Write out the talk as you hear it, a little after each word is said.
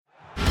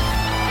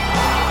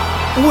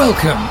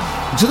Welcome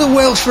to the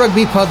Welsh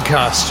Rugby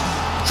Podcast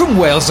from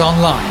Wales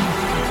Online.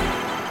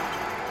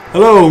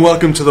 Hello and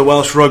welcome to the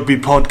Welsh Rugby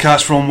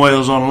Podcast from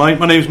Wales Online.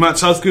 My name is Matt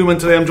Southcombe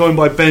and today I'm joined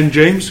by Ben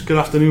James. Good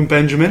afternoon,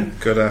 Benjamin.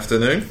 Good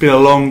afternoon. Been a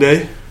long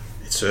day.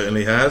 It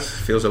certainly has.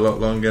 Feels a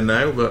lot longer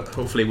now, but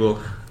hopefully we'll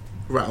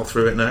rattle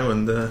through it now.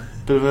 And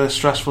bit of a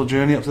stressful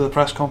journey up to the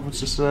press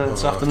conference this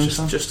afternoon,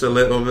 Sam? Just a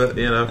little bit,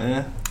 you know.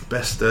 Yeah.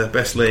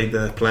 Best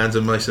laid plans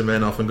of mice and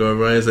men often go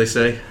awry, as they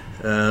say.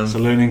 It's a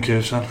learning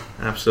curve, son.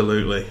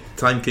 Absolutely.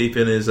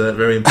 Timekeeping is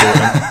very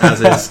important, as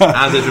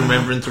is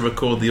remembering to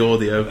record the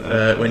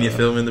audio when you're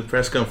filming the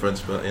press conference.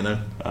 But you know,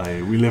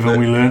 we live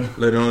and we learn.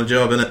 Learning on the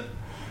job, innit?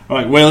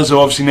 Right, Wales have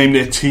obviously named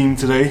their team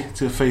today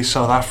to face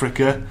South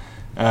Africa.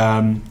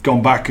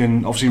 Gone back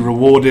and obviously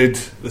rewarded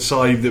the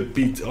side that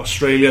beat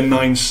Australia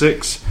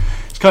 9-6.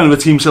 It's kind of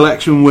a team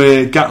selection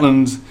where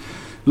Gatland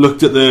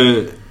looked at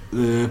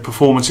the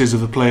performances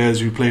of the players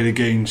who played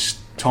against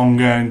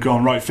Tonga and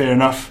gone, right, fair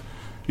enough.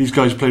 These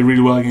guys played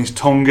really well against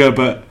Tonga,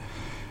 but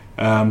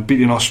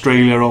beating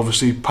Australia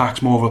obviously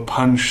packs more of a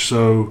punch,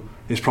 so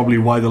it's probably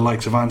why the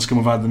likes of Anscombe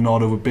have had the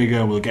nod over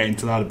Biggar. We'll get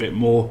into that a bit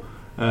more.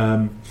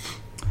 So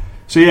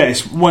yeah,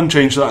 it's one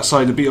change to that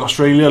side to beat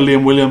Australia.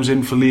 Liam Williams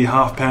in for Lee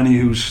Halfpenny,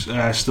 who's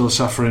still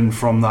suffering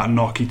from that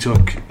knock he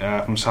took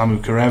from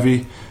Samu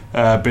Kerevi.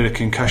 Bit of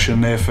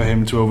concussion there for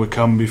him to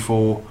overcome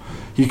before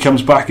he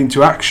comes back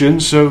into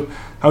action. So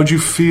how do you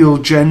feel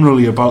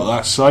generally about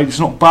that side? It's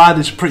not bad,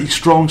 it's a pretty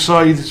strong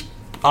side. It's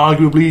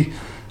arguably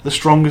the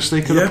strongest they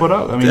could have put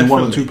out. I mean, definitely.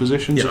 1 or 2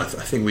 positions. Yeah, I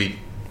think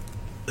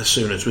as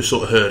soon as we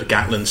sort of heard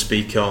Gatland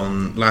speak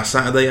on last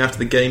Saturday after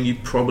the game, you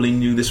probably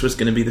knew this was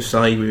going to be the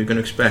side we were going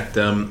to expect.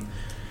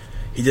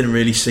 He didn't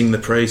really sing the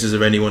praises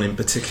of anyone in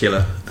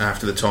particular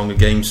after the Tonga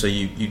game, so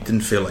you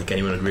didn't feel like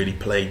anyone had really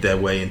played their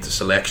way into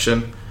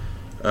selection.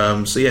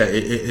 So yeah,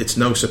 it's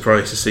no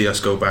surprise to see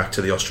us go back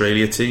to the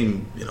Australia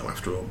team. You know,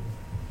 after all,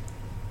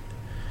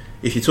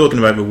 if you're talking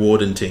about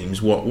rewarding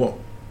teams,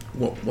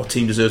 what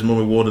team deserves more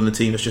reward than the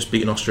team that's just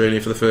beaten Australia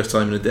for the first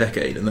time in a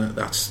decade? And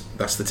that's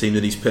the team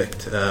that he's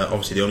picked.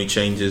 Obviously, the only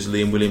change is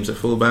Liam Williams at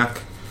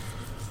fullback.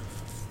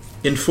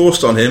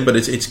 Enforced on him, but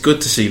it's good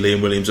to see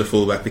Liam Williams at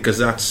fullback because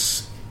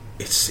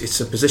it's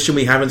a position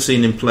we haven't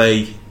seen him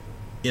play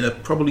in a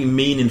probably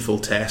meaningful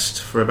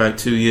test for about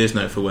 2 years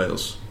now for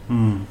Wales.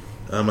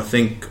 I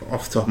think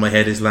off the top of my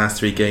head his last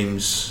 3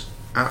 games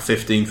at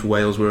 15 for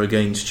Wales were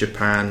against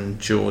Japan,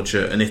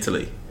 Georgia and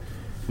Italy.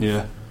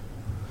 Yeah.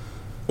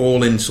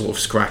 All in sort of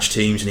scratch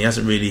teams, and he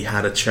hasn't really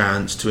had a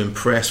chance to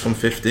impress from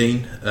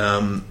 15.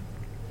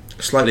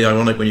 Slightly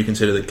ironic when you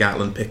consider that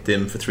Gatland picked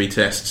him for 3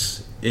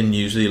 tests in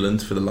New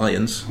Zealand for the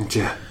Lions.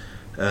 Yeah.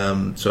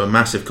 So a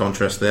massive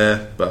contrast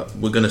there, but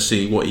we're going to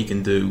see what he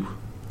can do.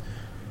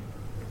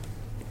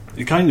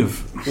 Well,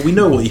 we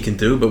know what he can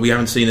do, but we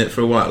haven't seen it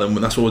for a while, and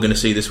that's what we're going to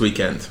see this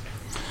weekend.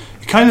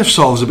 It kind of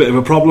solves a bit of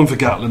a problem for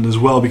Gatland as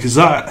well, because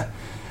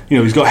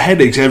he's got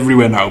headaches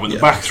everywhere now, but the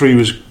back 3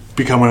 was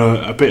becoming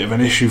a bit of an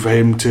issue for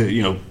him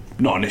to,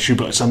 not an issue,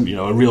 but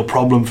a real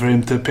problem for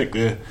him to pick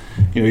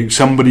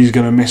somebody's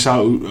going to miss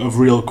out of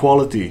real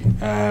quality.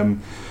 I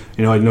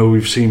know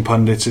we've seen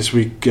pundits this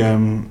week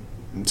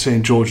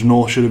saying George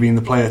North should have been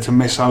the player to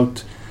miss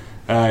out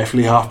if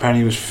Lee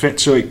Halfpenny was fit.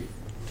 So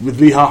with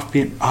Lee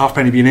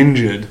Halfpenny being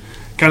injured,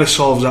 kind of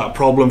solves that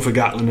problem for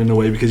Gatland in a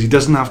way, because he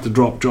doesn't have to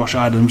drop Josh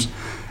Adams,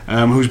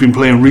 who's been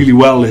playing really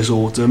well this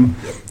autumn.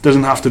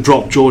 Doesn't have to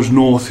drop George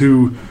North,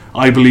 who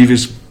I believe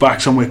is back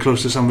somewhere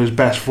close to some of his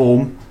best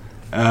form,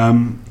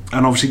 and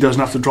obviously doesn't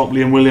have to drop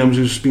Liam Williams,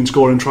 who's been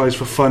scoring tries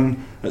for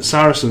fun at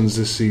Saracens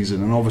this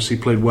season and obviously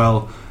played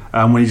well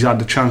when he's had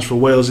the chance for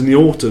Wales in the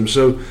autumn.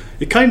 So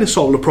it kind of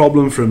solved a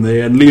problem for him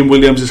there, and Liam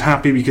Williams is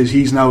happy because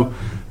he's now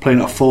playing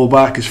at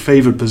full-back, his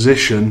favoured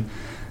position.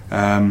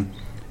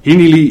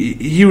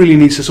 He really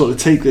needs to sort of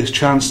take this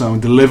chance now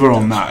and deliver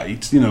on that.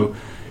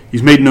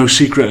 He's made no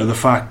secret of the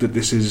fact that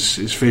this is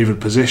his favoured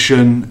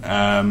position.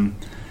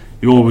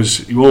 You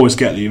always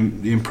get the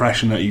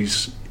impression that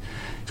he's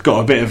got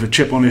a bit of a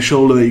chip on his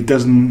shoulder, that he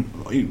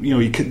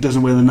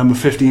doesn't wear the number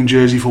 15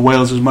 jersey for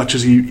Wales as much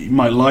as he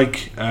might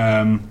like.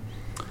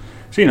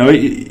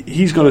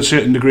 He's got a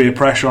certain degree of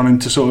pressure on him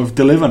to sort of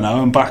deliver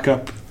now and back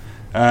up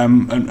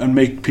and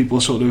make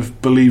people sort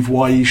of believe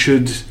why he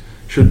should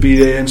be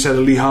there instead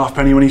of Lee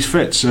Halfpenny when he's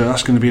fit. So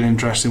that's going to be an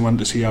interesting one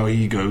to see how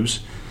he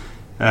goes.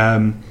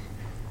 And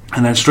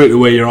then straight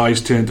away your eyes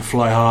turn to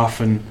fly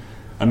half, and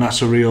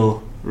that's a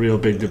real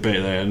big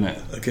debate there, isn't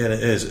it? Again,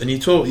 it is. And you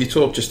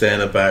talked just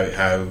then about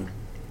how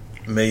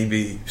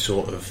maybe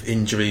sort of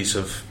injuries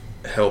have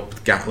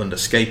helped Gatland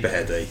escape a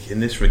headache. In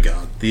this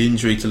regard, the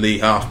injury to Lee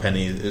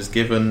Halfpenny has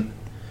given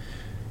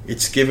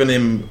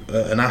him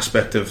an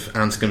aspect of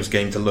Anscombe's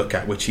game to look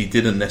at, which he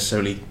didn't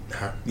necessarily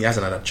he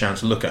hasn't had a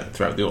chance to look at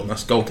throughout the autumn.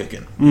 That's goal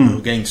kicking.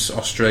 Against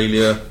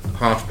Australia,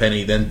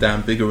 Halfpenny, then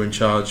Dan Biggar in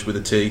charge with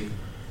a T.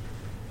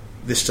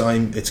 This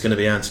time it's going to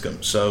be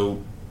Anscombe.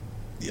 So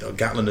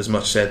Gatland has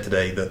much said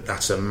today that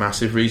that's a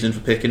massive reason for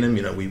picking him.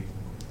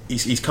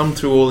 He's come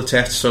through all the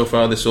tests so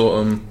far this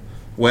autumn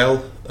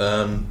well,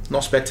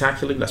 not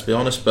spectacularly, let's be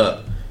honest,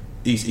 but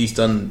he's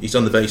done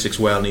the basics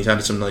well, and he's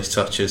added some nice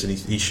touches, and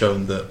he's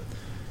shown that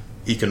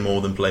he can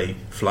more than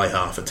fly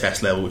half at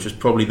Test level, which was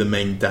probably the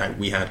main doubt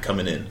we had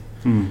coming in.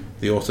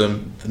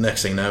 The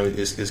next thing now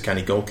is can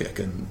he goal kick,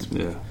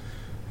 and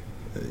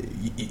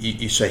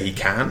you say he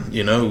can.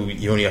 You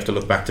only have to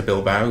look back to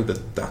Bilbao,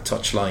 that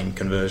touchline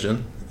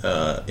conversion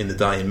in the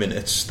dying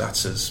minutes.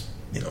 That's as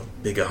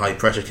big a high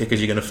pressure kick as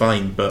you're going to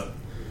find, but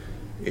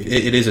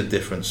it is a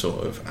different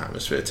sort of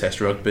atmosphere,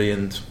 Test rugby,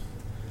 and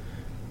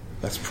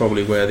that's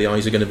probably where the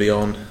eyes are going to be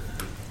on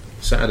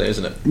Saturday,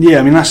 isn't it? Yeah,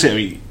 I mean, that's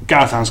it.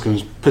 Gareth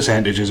Anscombe's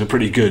percentages are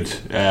pretty good.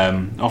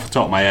 Off the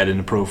top of my head, in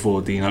the Pro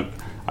 14,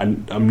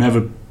 I'm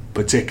never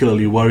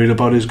particularly worried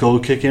about his goal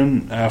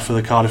kicking for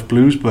the Cardiff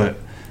Blues, but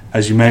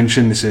as you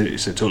mentioned, it's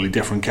a totally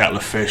different kettle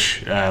of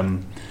fish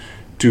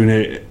doing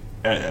it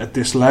at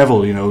this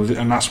level,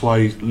 and that's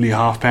why Lee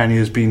Halfpenny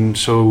has been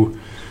so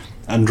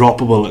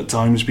undroppable at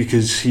times,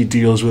 because he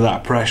deals with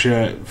that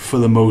pressure for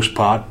the most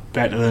part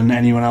better than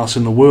anyone else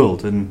in the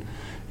world. And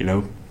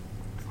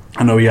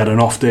I know he had an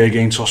off day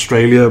against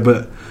Australia,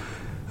 but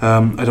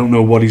I don't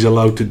know what he's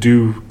allowed to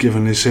do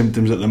given his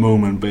symptoms at the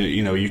moment, but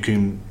you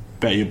can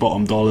bet your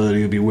bottom dollar that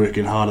he'll be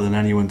working harder than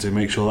anyone to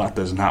make sure that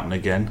doesn't happen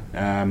again.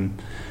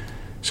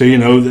 So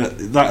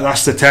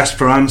that's the test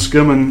for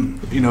Anscombe, and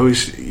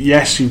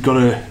yes, you've got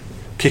to,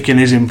 kicking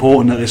is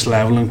important at this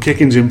level, and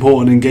kicking's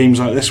important in games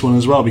like this one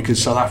as well,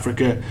 because South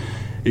Africa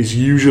is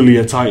usually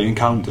a tight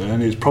encounter,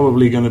 and it's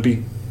probably going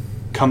to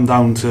come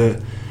down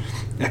to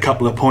a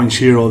couple of points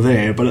here or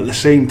there, but at the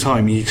same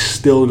time he's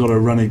still got to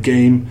run a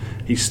game,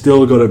 he's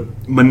still got to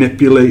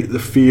manipulate the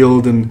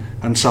field and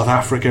South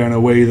Africa in a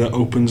way that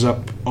opens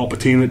up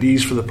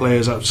opportunities for the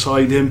players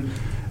outside him,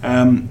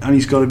 and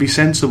he's got to be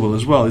sensible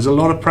as well. There's a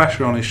lot of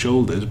pressure on his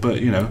shoulders, but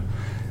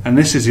and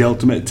this is the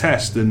ultimate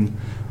test, and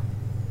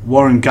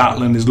Warren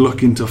Gatland is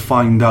looking to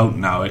find out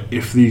now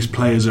if these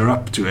players are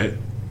up to it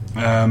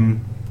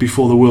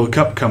before the World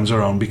Cup comes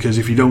around, because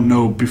if you don't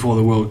know before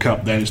the World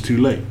Cup, then it's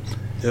too late.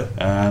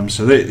 Yeah.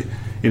 So they,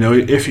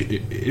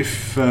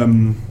 if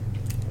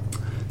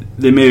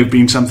there may have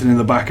been something in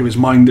the back of his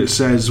mind that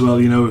says, well,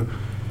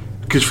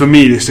 because for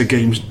me this is a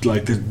game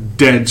like the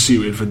dead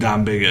suited for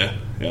Dan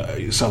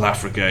Biggar. South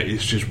Africa,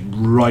 it's just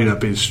right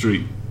up his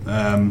street.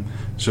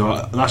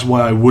 So that's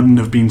why I wouldn't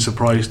have been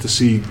surprised to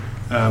see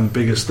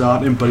Biggar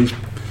starting. But he's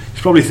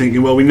probably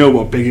thinking, well, we know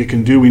what Biggar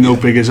can do. We know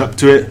Biggar's up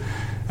to it.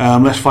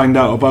 Let's find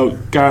out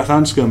about Gareth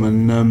Anscombe,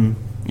 and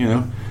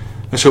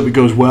let's hope it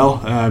goes well.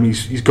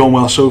 He's gone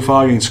well so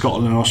far in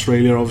Scotland and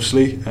Australia,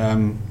 obviously.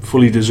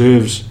 Fully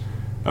deserves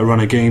a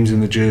run of games in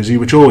the jersey,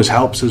 which always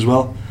helps as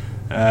well.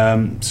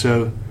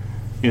 So,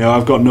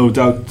 I've got no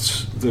doubt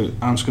that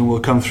Anscombe will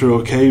come through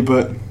okay,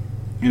 but,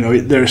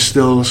 there are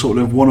still sort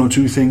of one or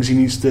two things he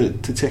needs to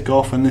tick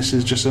off, and this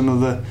is just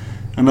another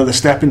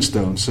stepping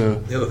stone. So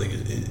the other thing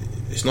is,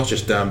 it's not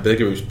just Dan Biggar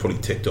who's probably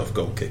ticked off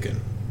goal kicking.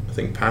 I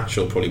think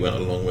Patchell probably went a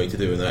long way to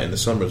doing that in the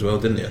summer as well,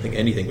 didn't he? I think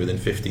anything within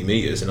 50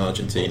 metres in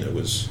Argentina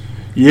was...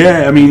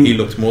 Yeah, I mean... He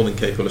looked more than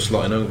capable of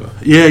slotting over.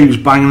 Yeah, he was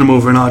banging them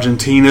over in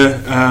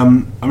Argentina. I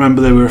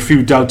remember there were a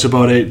few doubts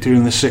about it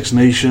during the Six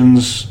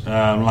Nations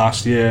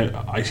last year.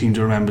 I seem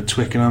to remember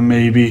Twickenham,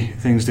 maybe.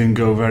 Things didn't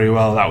go very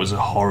well. That was a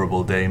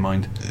horrible day,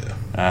 mind.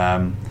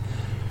 Yeah.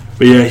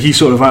 But yeah, he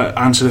sort of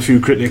answered a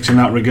few critics in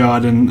that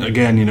regard, and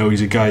again,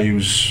 he's a guy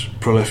who's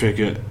prolific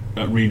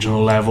at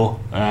regional level.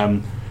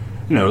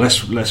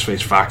 Let's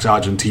face facts.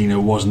 Argentina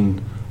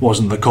wasn't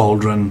the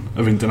cauldron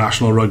of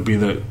international rugby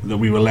that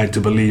we were led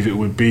to believe it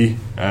would be.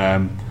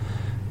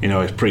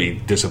 It's pretty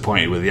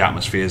disappointed with the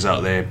atmospheres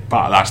out there.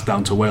 Part of that's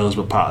down to Wales,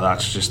 but part of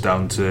that's just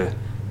down to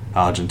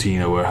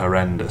Argentina were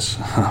horrendous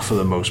for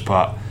the most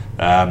part.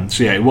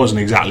 So yeah, it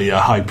wasn't exactly a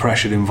high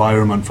pressured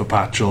environment for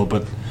Patchell,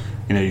 but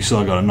you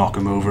still got to knock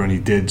him over, and he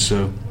did.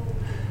 So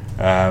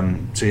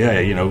yeah,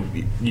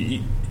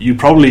 you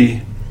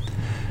probably,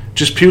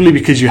 just purely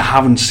because you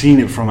haven't seen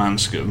it from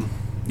Anscombe,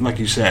 like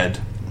you said,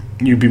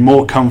 you'd be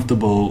more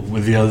comfortable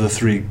with the other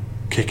three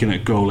kicking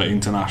at goal at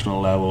international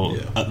level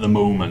at the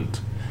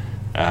moment,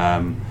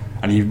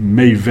 and he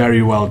may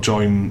very well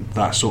join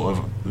that sort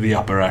of the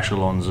upper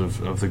echelons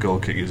of the goal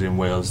kickers in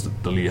Wales,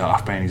 the Lee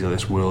Halfpennys of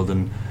this world,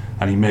 and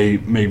he may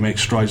make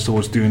strides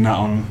towards doing that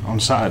on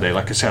Saturday.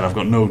 Like I said, I've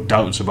got no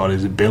doubts about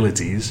his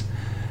abilities,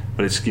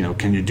 but it's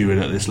can you do it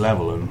at this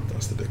level? And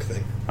that's the big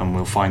thing. And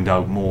we'll find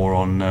out more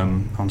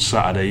on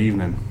Saturday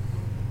evening.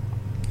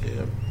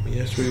 Yeah,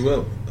 yes, we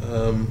will.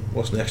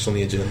 What's next on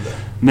the agenda?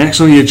 Next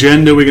on the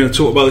agenda, we're going to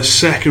talk about the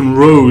second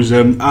rows.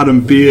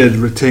 Adam Beard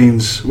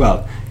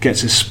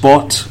gets his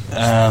spot.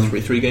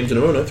 Three games in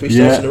a row now, 3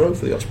 starts in a row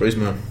for the Ospreys,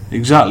 man.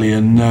 Exactly,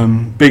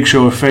 and big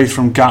show of faith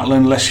from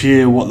Gatland. Let's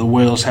hear what the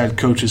Wales head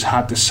coaches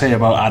had to say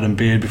about Adam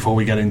Beard before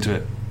we get into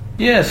it.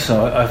 Yes,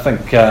 I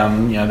think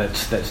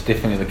that's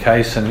definitely the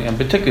case, and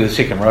particularly the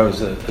second row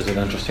is an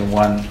interesting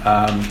one.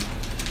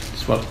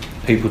 Just want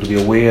people to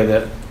be aware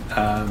that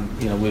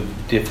we're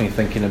definitely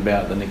thinking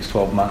about the next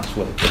 12 months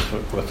with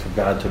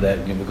regard to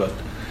that. We've got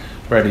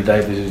Bradley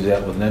Davies who's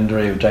out with an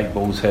injury. Jake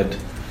Bull's had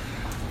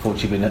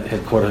unfortunately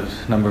had quite a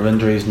number of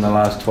injuries in the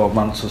last 12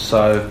 months or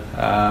so.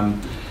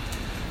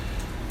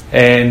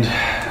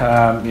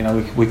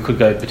 We could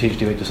go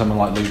potentially back to someone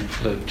like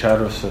Luke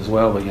Charteris as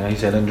well, but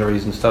he's had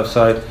injuries and stuff.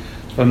 So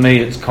for me,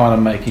 it's kind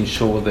of making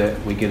sure that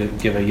we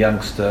give a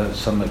youngster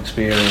some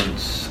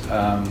experience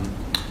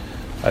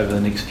over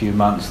the next few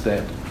months,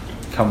 that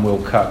come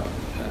World Cup,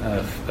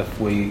 if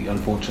we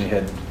unfortunately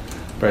had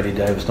Bradley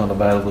Davis not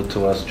available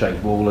to us,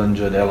 Jake Ball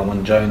injured, Alan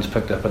Wynne-Jones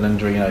picked up an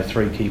injury,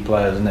 3 key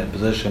players in that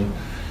position,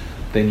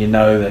 then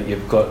that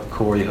you've got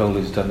Corey Hill,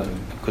 who's done a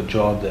good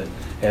job, that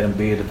Adam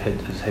Baird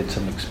has had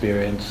some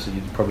experience. So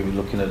you'd probably be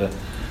looking at a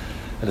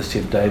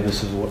Seb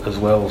Davis as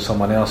well, or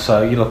someone else.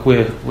 So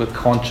we're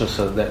conscious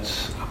of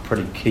that's a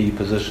pretty key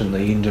position, the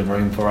engine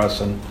room for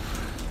us,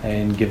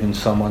 and giving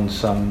someone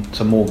some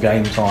more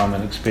game time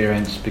and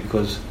experience,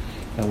 because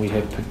we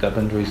have picked up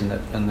injuries in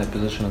that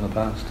position in the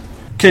past.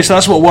 Okay, so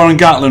that's what Warren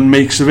Gatland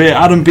makes of it.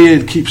 Adam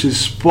Baird keeps his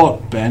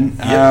spot, Ben.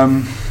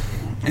 Yep.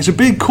 It's a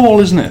big call,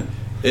 isn't it?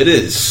 It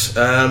is.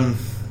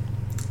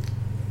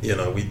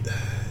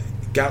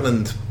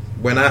 Gatland,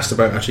 when asked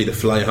about actually the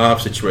fly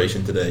half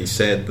situation today,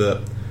 said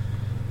that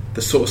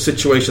the sort of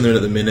situation they're in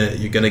at the minute,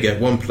 you're going to get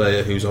one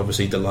player who's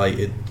obviously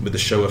delighted with the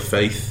show of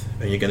faith,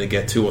 and you're going to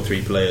get 2 or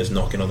 3 players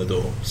knocking on the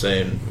door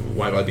saying,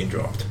 why have I been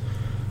dropped?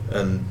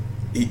 And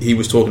he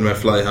was talking about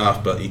fly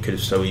half, but he could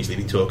have so easily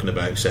been talking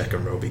about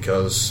second row,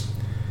 because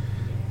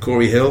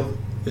Corey Hill,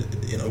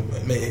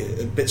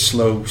 a bit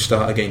slow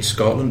start against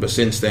Scotland, but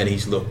since then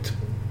he's looked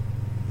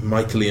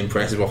mightily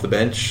impressive off the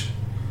bench.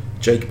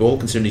 Jake Ball,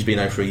 considering he's been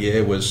out for a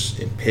year, was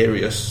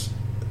imperious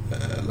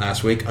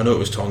last week. I know it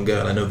was Tonga,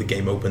 and I know the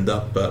game opened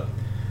up, but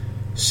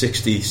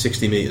 60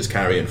 metres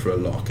carrying for a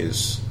lock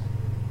is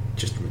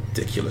just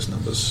ridiculous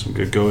numbers.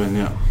 Good going,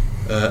 yeah.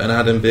 And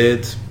Adam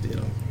Baird,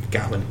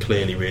 Gatland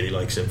clearly really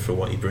likes him for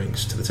what he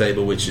brings to the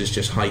table, which is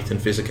just height and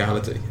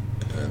physicality.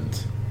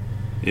 And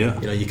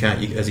you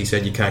can't, as he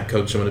said, you can't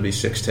coach someone to be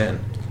 6'10".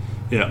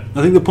 Yeah,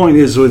 I think the point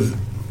is with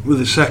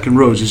the second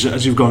rows, is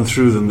as you've gone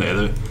through them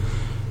there,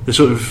 the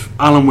sort of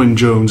Alan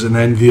Wynne-Jones and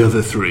then the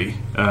other 3.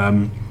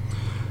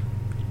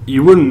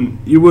 You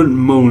wouldn't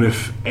moan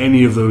if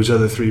any of those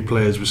other 3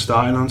 players were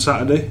starting on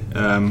Saturday.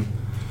 And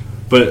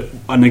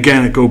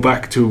again, I go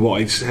back to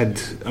what I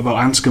said about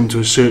Anscombe to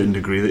a certain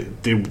degree.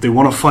 They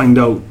want to find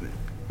out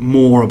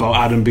more about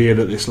Adam Baird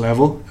at this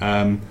level.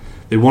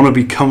 They want to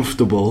be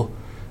comfortable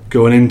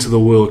going into the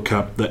World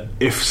Cup that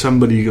if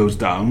somebody goes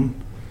down,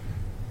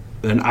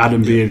 then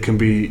Adam Baird can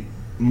be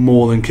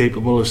more than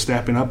capable of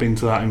stepping up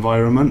into that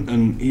environment,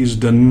 and he's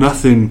done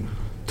nothing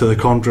to the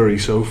contrary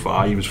so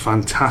far. He was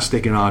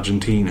fantastic in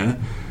Argentina,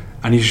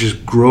 and he's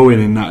just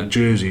growing in that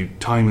jersey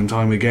time and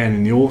time again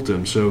in the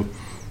autumn. So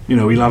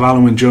he'll have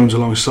Alan Wynne-Jones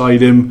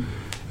alongside him,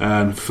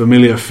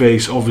 familiar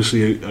face,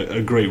 obviously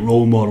a great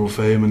role model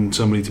for him and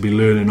somebody to be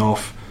learning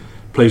off.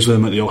 Plays with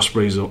him at the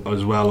Ospreys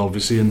as well,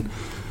 obviously, and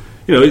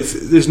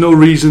there's no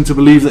reason to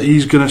believe that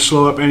he's going to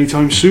slow up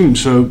anytime soon.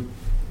 So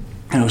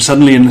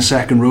suddenly in the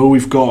second row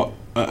we've got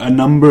a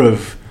number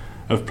of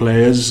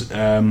players,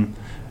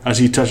 as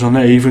he touched on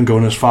there, even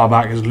going as far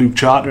back as Luke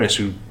Charteris,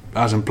 who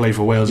hasn't played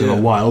for Wales in a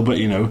while, but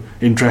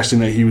interesting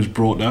that he was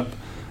brought up.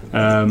 The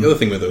other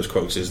thing with those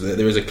quotes is that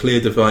there is a clear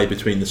divide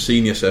between the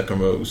senior second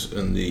rows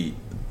and the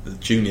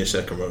junior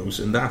second rows,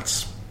 and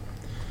that's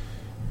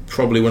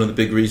probably one of the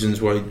big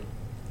reasons why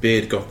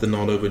Baird got the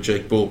nod over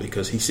Jake Ball,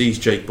 because he sees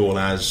Jake Ball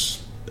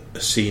as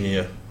a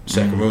senior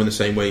second row in the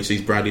same way he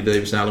sees Bradley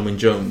Davis and Alan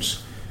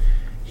Wynne-Jones.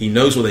 He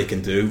knows what they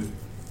can do.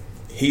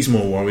 He's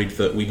more worried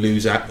that we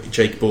lose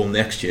Jake Ball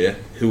next year.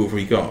 Who have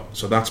we got?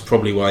 So that's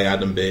probably why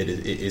Adam Baird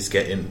is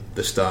getting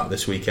the start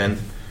this weekend.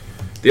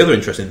 The other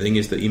interesting thing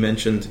is that he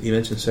mentioned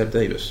Seb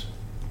Davis,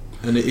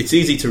 and it's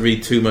easy to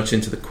read too much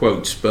into the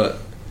quotes, but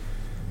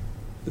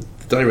the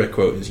direct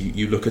quote is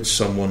you look at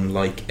someone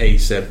like a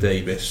Seb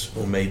Davis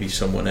or maybe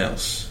someone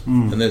else,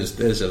 and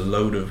there's a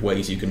load of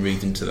ways you can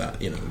read into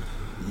that.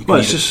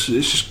 Well, it's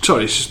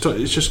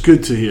just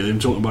good to hear him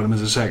talking about him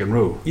as a second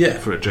row. Yeah,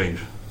 for a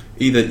change.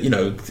 You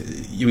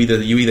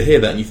either hear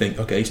that and you think,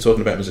 okay, he's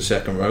talking about him as a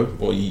second row,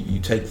 or you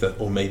take that,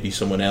 or maybe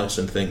someone else,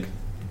 and think,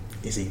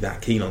 is he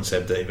that keen on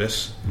Seb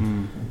Davis?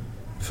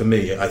 For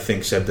me, I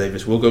think Seb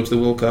Davis will go to the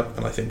World Cup,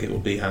 and I think it will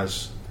be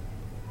as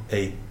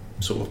a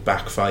sort of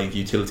back 5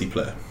 utility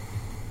player.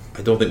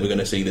 I don't think we're going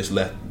to see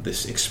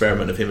this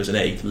experiment of him as an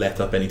 8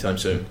 let up anytime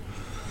soon.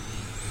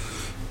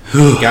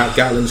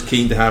 Gatland's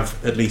keen to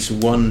have at least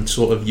one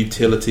sort of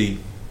utility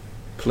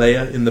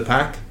player in the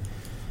pack.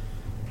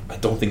 I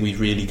don't think we've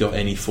really got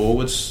any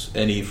forwards,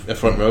 any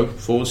front row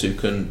forwards who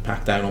can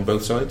pack down on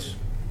both sides.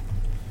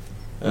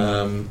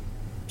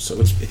 So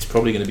it's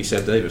probably going to be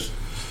Seb Davis.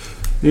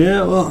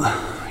 Yeah, well,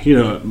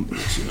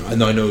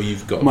 and I know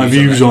you've got my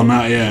views on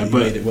that. Yeah,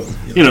 but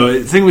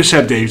the thing with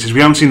Seb Davis is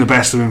we haven't seen the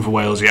best of him for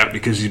Wales yet,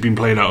 because he's been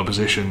played out of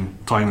position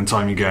time and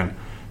time again.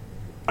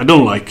 I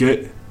don't like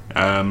it.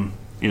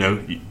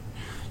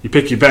 You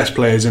pick your best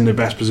players in their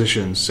best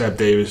positions. Seb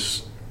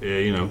Davis,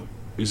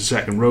 he's a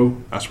second row.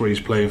 That's where he's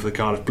playing for the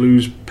Cardiff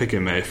Blues. Pick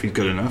him if he's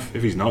good enough.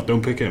 If he's not,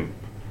 don't pick him.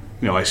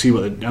 I see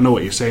I know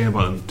what you're saying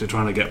about them. They're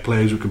trying to get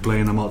players who can play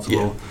in the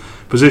multiple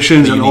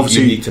positions, and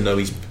obviously you need to know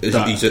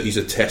he's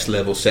a test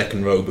level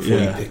second row before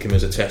you pick him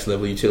as a test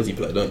level utility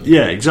player, don't you?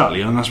 Yeah,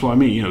 exactly, and that's what I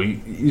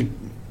mean.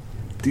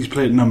 He's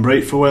played number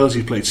 8 for Wales,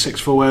 he's played 6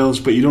 for Wales,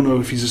 but you don't know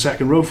if he's a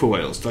second row for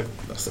Wales.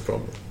 That's the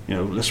problem.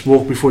 Let's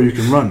walk before you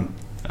can run,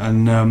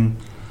 and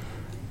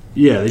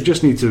they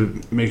just need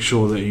to make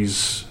sure that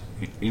he's,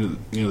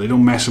 they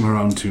don't mess him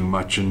around too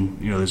much, and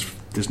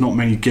there's not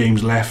many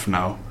games left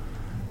now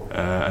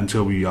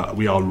until we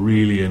are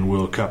really in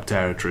World Cup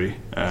territory.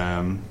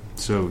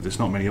 So there's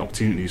not many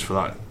opportunities for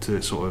that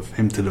to sort of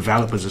him to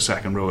develop as a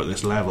second row at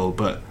this level.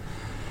 But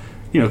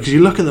because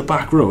you look at the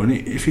back row, and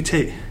if you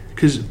take,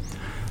 because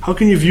how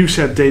can you view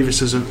Seb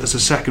Davies as a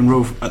second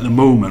row at the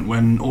moment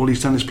when all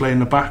he's done is play in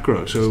the back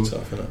row? So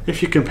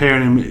if you're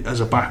comparing him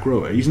as a back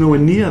rower, he's nowhere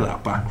near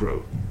that back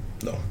row.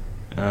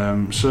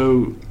 No.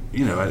 So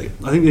I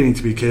think they need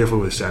to be careful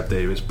with Seb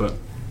Davies, but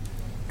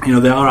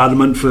they are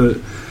adamant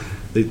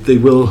they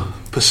will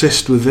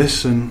persist with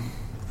this, and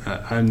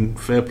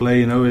fair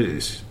play.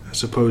 I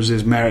suppose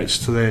there's merits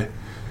to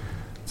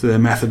their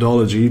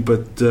methodology,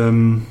 but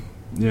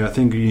I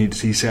think you need to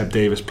see Seb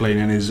Davies playing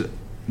in his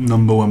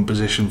number 1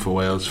 position for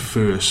Wales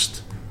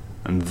first,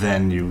 and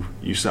then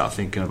you start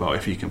thinking about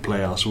if he can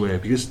play elsewhere.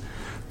 Because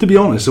to be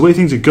honest, the way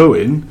things are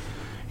going,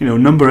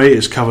 number 8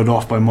 is covered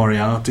off by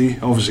Moriarty.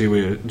 Obviously,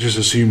 we're just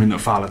assuming that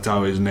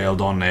Faletau is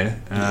nailed on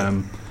there.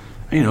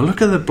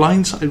 Look at the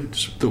blind side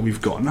that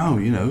we've got now.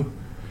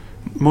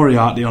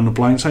 Moriarty on the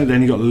blind side,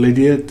 then you've got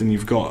Lydiard, then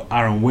you've got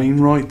Aaron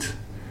Wainwright,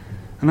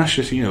 and that's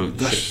just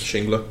that's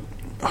Shingler.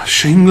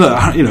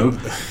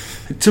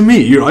 To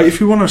me, you're right. If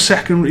you want a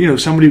second,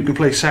 somebody who can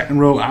play second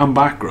row and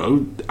back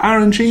row,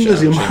 Aaron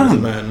Shingler's your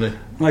man.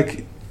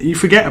 Like, you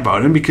forget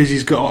about him because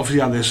he's got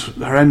obviously had this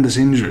horrendous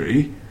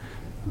injury,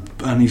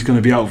 and he's going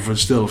to be out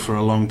for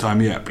a long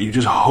time yet. But you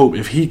just hope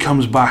if he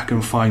comes back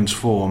and finds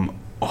form,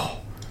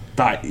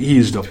 that he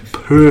is the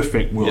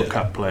perfect World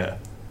Cup player.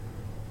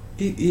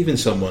 Even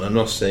someone, I'm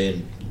not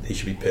saying he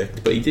should be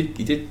picked, but he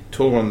did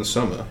tour on the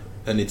summer,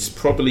 and it's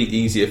probably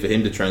easier for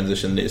him to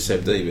transition than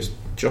Seb Davies.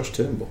 Josh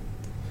Turnbull.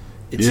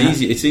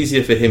 It's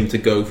easier for him to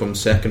go from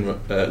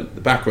the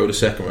back row to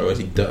second row as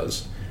he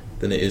does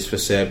than it is for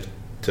Seb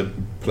to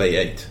play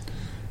 8.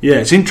 Yeah,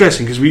 it's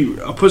interesting because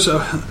I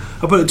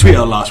put a tweet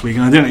out last week,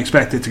 and I didn't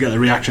expect it to get the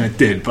reaction it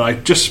did, but I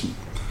just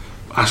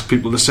asked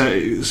people to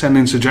send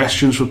in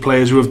suggestions for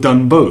players who have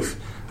done both,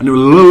 and there were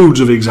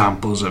loads of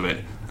examples of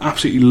it,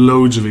 absolutely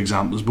loads of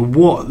examples. But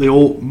what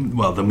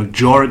the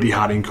majority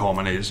had in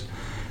common is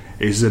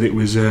that it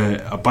was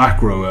a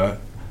back rower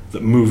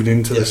that moved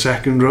into the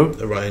second row.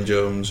 The Ryan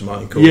Jones,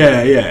 Martin Cole.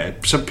 Yeah.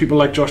 Some people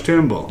like Josh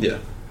Turnbull. Yeah.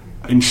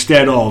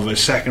 Instead of a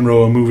second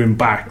rower moving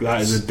back, that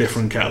is a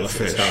different kettle of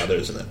fish. It's harder,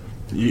 isn't it?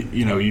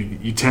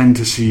 You tend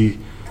to see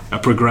a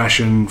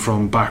progression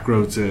from back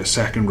row to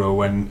second row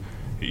when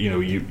you're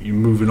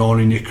moving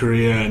on in your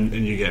career and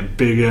you're getting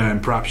bigger,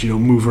 and perhaps you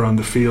don't move around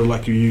the field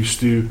like you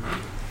used to.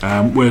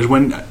 Whereas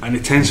and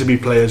it tends to be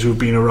players who've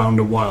been around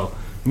a while.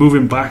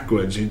 Moving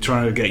backwards, you're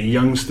trying to get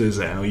youngsters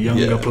there, or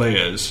younger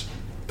players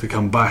to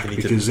come back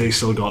because they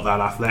still got that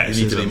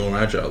athleticism. You need to be more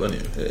agile, don't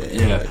you?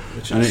 Yeah.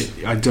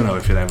 I don't know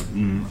if it ever.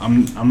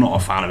 I'm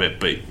not a fan of it,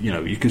 but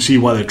you can see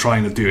why they're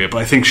trying to do it. But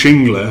I think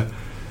Shingler,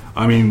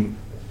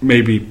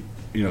 maybe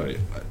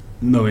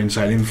no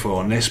inside info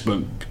on this,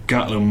 but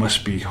Gatland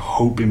must be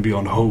hoping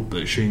beyond hope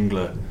that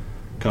Shingler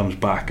comes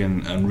back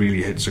and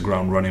really hits the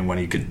ground running when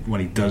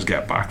he does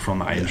get back from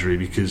that injury,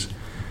 because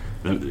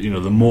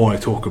the more I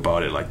talk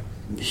about it, like,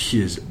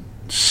 he is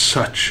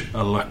such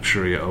a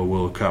luxury at a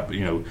World Cup,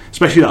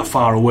 especially that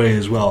far away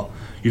as well.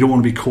 You don't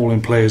want to be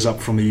calling players up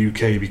from the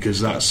UK because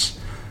that's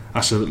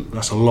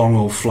a long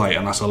old flight,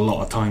 and that's a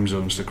lot of time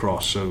zones to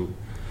cross. So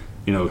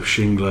if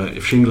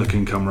Shingler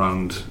can come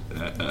round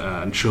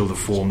and show the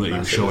form that he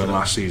was showing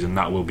last season,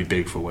 that will be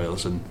big for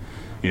Wales, and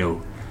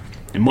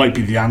it might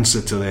be the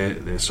answer to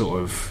their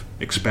sort of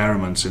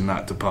experiments in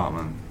that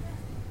department.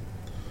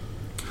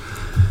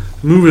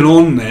 Moving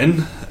on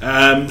then,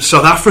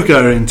 South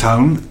Africa are in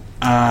town,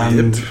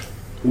 and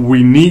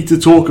we need to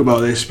talk about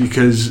this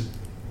because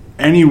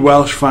any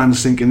Welsh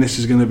fans thinking this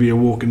is going to be a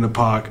walk in the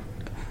park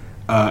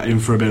in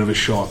for a bit of a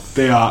shock.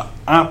 They are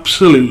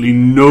absolutely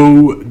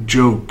no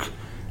joke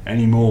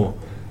anymore.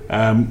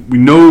 We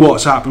know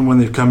what's happened when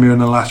they've come here in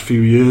the last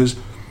few years.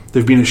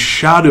 They've been a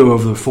shadow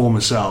of the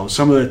former selves.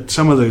 Some of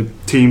the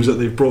teams that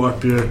they've brought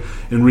up here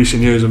in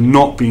recent years have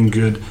not been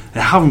good.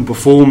 They haven't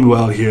performed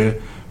well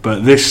here,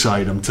 but this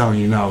side, I'm telling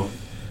you now,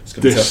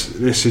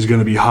 this is going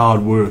to be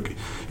hard work.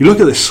 You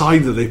look at the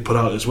side that they put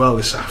out as well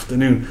this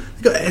afternoon.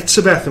 You've got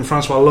Etzebeth and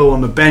Francois Lowe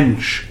on the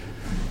bench.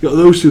 You've got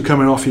those two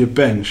coming off your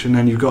bench, and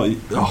then you've got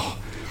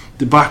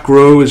the back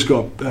row has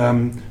got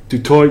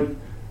Dutoit,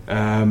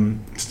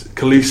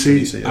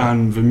 Khaleesi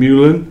and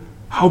Vermeulen.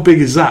 How big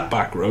is that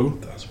back row?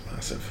 That's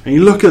massive. And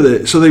you look at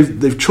it, so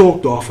they've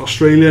chalked off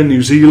Australia,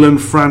 New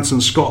Zealand, France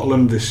and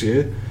Scotland this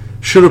year.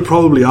 Should have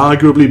probably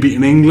arguably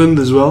beaten England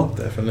as well.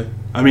 Definitely.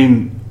 I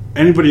mean,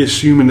 anybody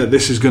assuming that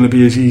this is going to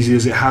be as easy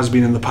as it has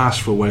been in the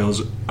past for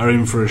Wales are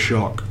in for a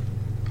shock.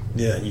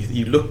 Yeah,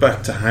 you look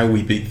back to how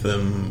we beat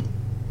them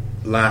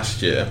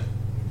last year.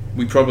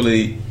 We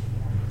probably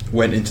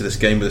went into this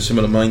game with a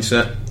similar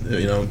mindset.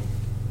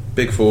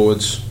 Big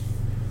forwards,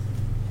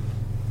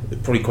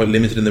 probably quite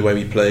limited in the way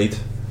we played,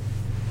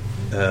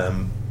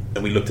 and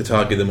we looked to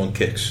target them on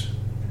kicks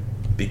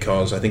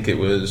because I think it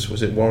was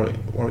Warwick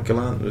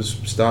Gallant was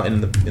starting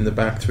in the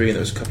back three, and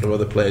there was a couple of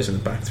other players in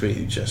the back three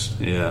who just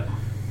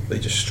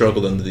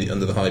struggled under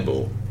the high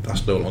ball.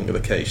 That's no longer the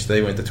case.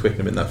 They went to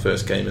Twickenham in that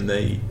first game, and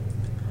they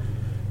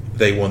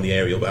won the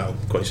aerial battle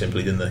quite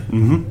simply, didn't they?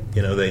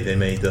 Mm-hmm. They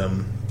made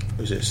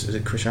was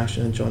it Chris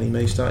Ashton and Johnny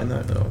May starting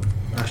that? No,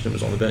 Ashton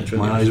was on the bench.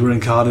 My eyes were in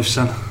Cardiff,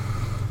 son.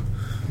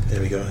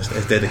 There we go.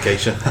 It's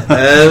dedication.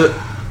 I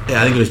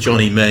think it was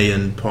Johnny May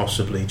and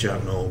possibly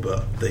Jack Knoll,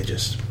 but they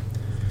just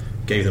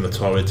gave them a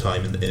torrid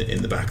time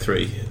in the back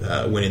three,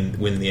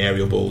 winning the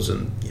aerial balls,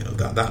 and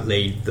that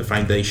laid the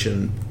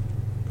foundation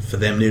for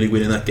them nearly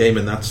winning that game,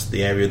 and that's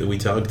the area that we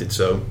targeted.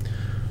 So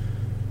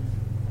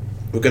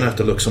we're going to have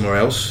to look somewhere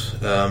else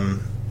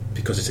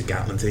because it's a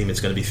Gatland team.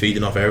 It's going to be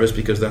feeding off errors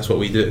because that's what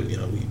we do.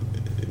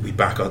 We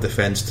back our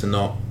defence to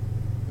not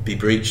be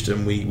breached,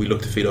 and we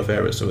look to feed off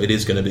errors. So it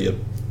is going to be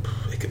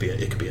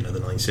it could be another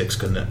 9-6,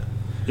 couldn't it?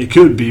 It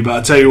could be, but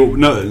I tell you what,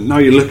 now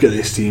you look at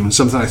this team, and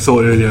something I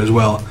thought earlier as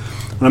well.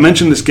 When I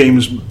mentioned this game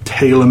was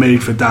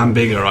tailor-made for Dan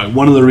Biggar, right?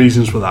 One of the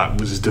reasons for that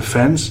was his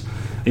defence.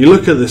 And you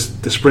look at the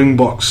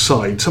Springboks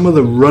side, some of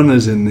the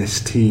runners in this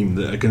team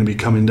that are going to be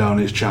coming down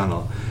his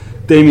channel.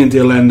 Damien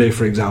Diolende,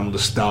 for example, to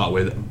start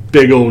with,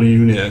 big old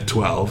unit at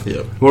 12.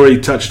 Yep. We've already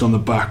touched on the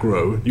back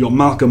row. You got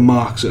Malcolm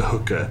Marks at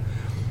hooker.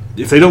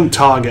 If they don't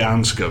target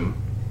Anscombe,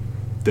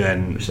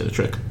 then Missing a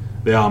trick.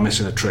 They are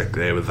missing a trick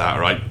there with that,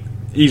 right?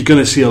 He's going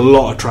to see a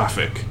lot of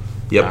traffic,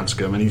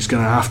 Anscombe, and he's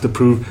going to have to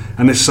prove.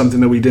 And this is something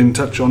that we didn't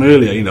touch on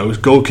earlier. His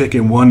goal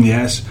kicking one,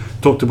 yes.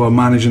 Talked about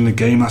managing the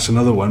game, that's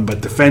another one.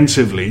 But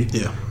defensively,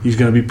 he's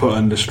going to be put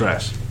under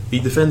stress. He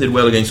defended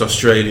well against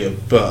Australia,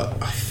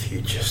 but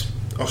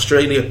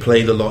Australia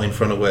played a lot in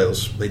front of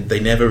Wales. They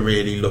never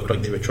really looked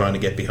like they were trying to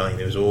get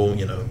behind. It was all,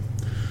 a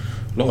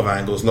lot of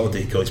angles, a lot of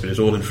decoys, but it was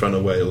all in front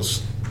of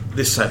Wales.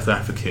 This South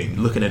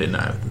African, looking at it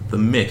now, the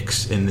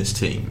mix in this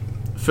team,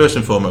 first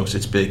and foremost,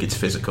 it's big, it's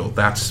physical.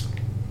 That's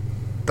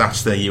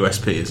their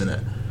USP, isn't it?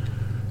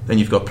 Then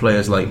you've got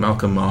players like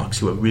Malcolm Marks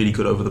who are really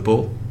good over the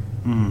ball,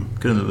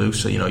 good in the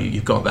loose. So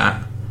you've got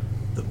that.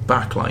 The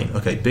back line,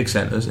 okay, big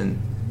centres,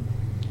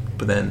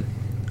 but then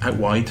out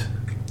wide,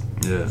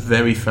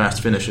 very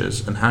fast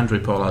finishers. And Andre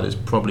Pollard is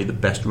probably the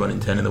best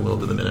running 10 in the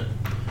world at the minute.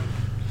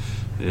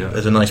 Yeah,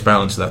 there's a nice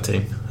balance to that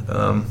team.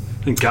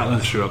 I think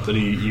Gatland threw up that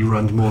he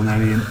runs more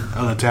than any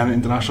other 10 at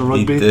international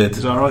rugby. He did.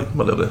 Is that right? I'm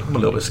a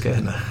little bit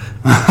scared now.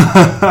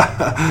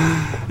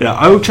 Yeah,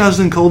 I hope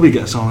Chasden Colby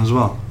gets on as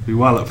well. Be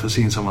well up for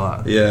seeing some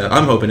of that. Yeah,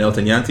 I'm hoping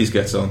Elton Yantis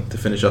gets on to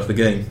finish off the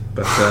game.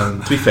 But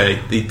to be fair,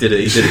 he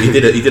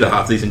did a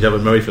half decent job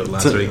at Murrayfield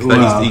last week.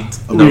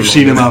 We've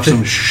seen him have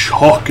some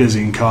shockers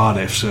in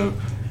Cardiff, so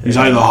he's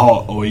either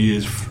hot or he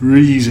is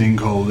freezing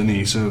cold, isn't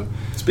he? So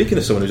speaking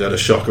of someone who's had a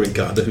shocker in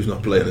Cardiff who's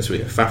not playing this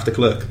week, Faf de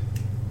Klerk.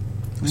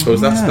 I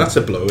suppose that's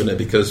a blow, isn't it?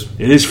 Because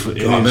it is. I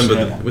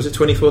remember, was it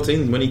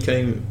 2014 when he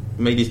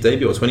made his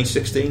debut, or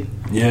 2016?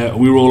 Yeah,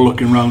 we were all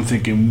looking around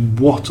thinking,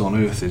 what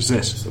on earth is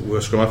this? It's the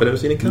worst scrum I've ever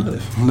seen in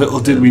Cardiff. Little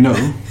did we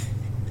know.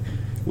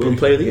 World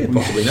Player of the Year,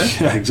 possibly, no?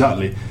 Yeah,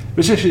 exactly.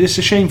 It's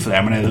a shame for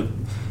them, and that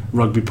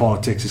rugby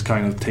politics is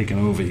kind of taken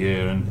over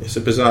here, and it's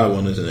a bizarre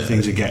one, isn't it?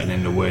 Things are getting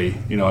in the way.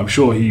 I'm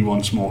sure he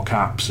wants more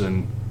caps,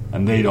 and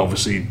they'd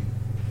obviously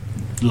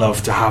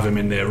love to have him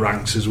in their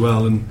ranks as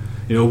well, and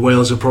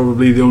Wales are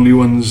probably the only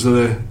ones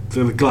that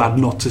are glad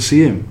not to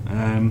see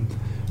him.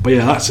 But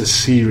yeah, that's a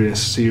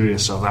serious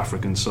South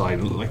African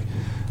side. Like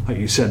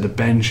you said, the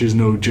bench is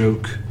no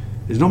joke.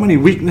 There's not many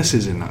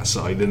weaknesses in that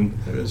side, and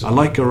I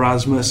like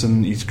Erasmus,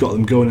 and he's got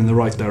them going in the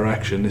right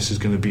direction. This is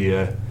going to be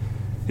a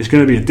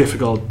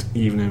difficult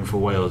evening for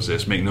Wales.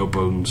 This, make no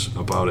bones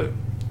about it.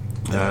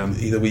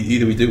 Either we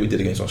do what we did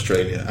against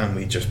Australia, and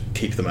we just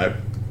keep them out,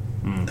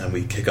 and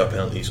we kick our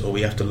penalties, or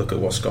we have to look at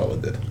what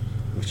Scotland did,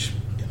 which.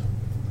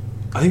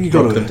 I think you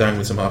got them down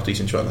with some half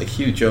decent try, like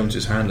Hugh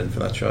Jones' handling for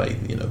that try.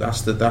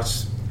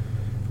 That's.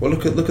 Well,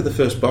 look at the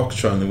first box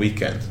try on the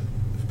weekend.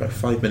 About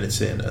 5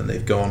 minutes in, and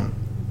they've gone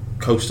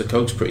coast to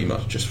coast pretty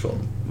much just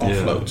from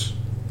offloads.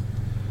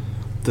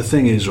 The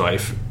thing is,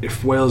 right?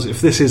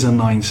 If this is a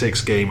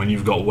 9-6 game and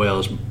you've got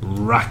Wales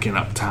racking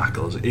up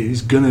tackles, it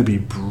is going to be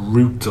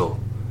brutal,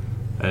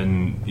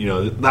 and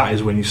that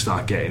is when you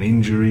start getting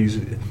injuries.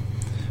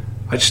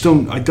 I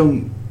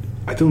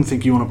don't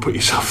think you want to put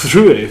yourself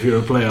through it if you're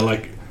a player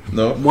like.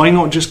 No. Why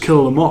not just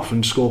kill them off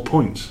and score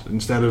points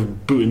instead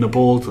of booting the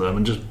ball to them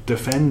and just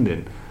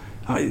defending?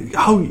 I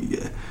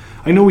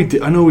know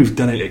we've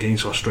done it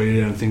against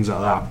Australia and things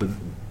like that, but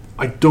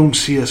I don't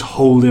see us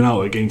holding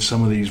out against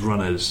some of these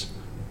runners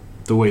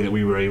the way that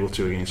we were able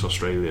to against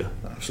Australia.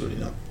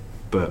 Absolutely not.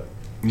 But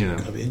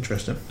that'll be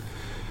interesting.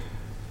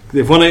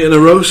 They've won 8 in a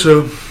row,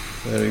 so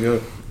there we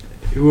go.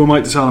 Who am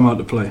I to tell him how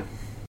to play?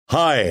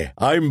 Hi,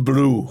 I'm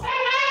Blue.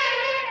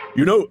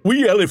 You know,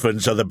 we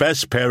elephants are the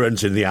best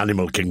parents in the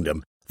animal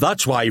kingdom.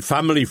 That's why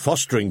Family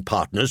Fostering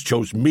Partners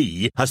chose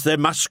me as their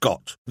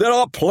mascot. There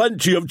are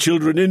plenty of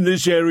children in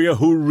this area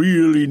who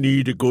really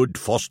need a good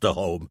foster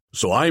home.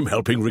 So I'm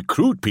helping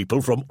recruit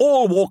people from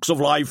all walks of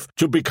life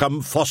to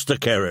become foster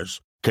carers.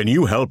 Can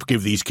you help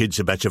give these kids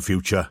a better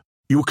future?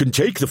 You can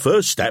take the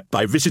first step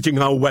by visiting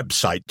our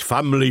website,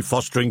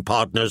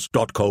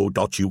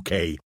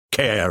 familyfosteringpartners.co.uk.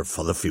 Care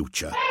for the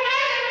future.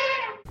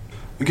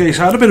 Okay,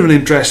 so I had a bit of an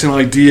interesting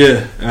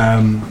idea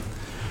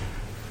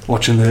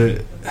watching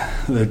the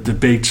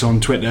debates on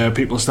Twitter.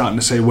 People starting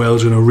to say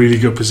Wales are in a really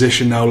good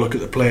position now. Look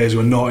at the players who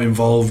are not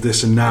involved,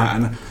 this and that.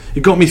 And it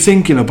got me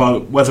thinking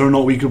about whether or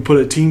not we could put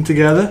a team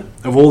together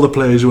of all the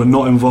players who are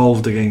not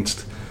involved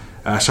against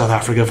South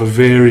Africa for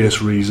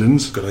various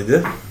reasons. Good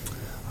idea.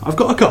 I've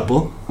got a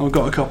couple.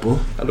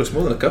 That looks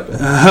more than a couple.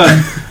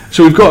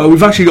 So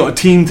we've actually got a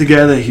team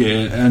together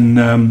here, and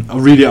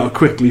I'll read it out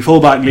quickly.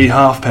 Fullback Lee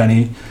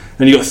Halfpenny.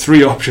 Then you got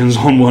three options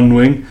on one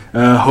wing: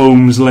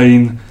 Holmes,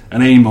 Lane,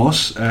 and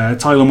Amos.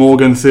 Tyler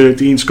Morgan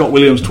 13, Scott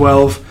Williams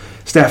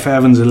 12, Steph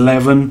Evans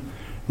 11,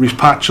 Rhys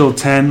Patchell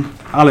 10,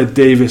 Aled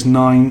Davis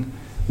 9,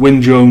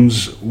 Wyn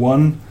Jones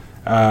 1,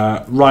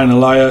 Ryan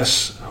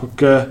Elias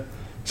hooker,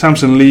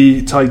 Samson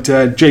Lee tight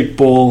end, Jake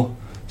Ball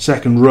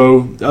second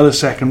row, the other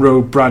second row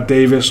Brad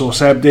Davis or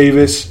Seb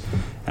Davis,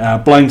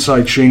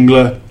 blindside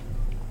Shingler,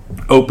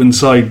 open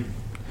side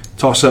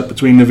toss up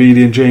between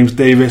Navidi and James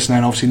Davis, and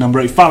then obviously number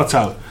 8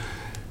 Faletau.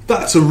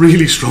 That's a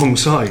really strong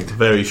side.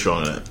 Very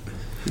strong in it.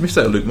 You missed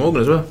out Luke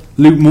Morgan as well.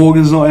 Luke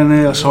Morgan's not in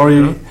there.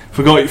 Sorry,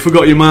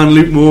 forgot your man,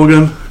 Luke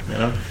Morgan.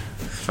 The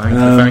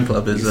fan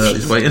club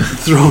is waiting.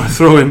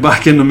 Throw him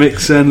back in the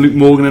mix, and Luke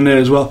Morgan in there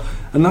as well.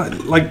 And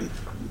that, like,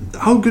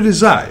 how good is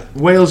that?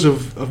 Wales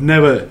have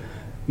never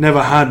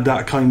had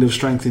that kind of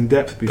strength in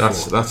depth before.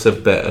 That's a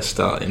better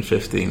start in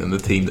 15 than the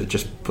team that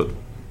just put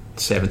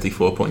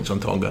 74 points on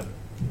Tonga.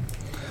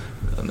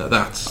 And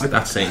that's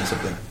saying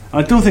something.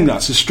 I don't think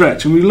that's a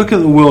stretch. When we look at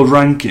the world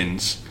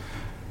rankings,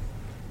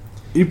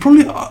 you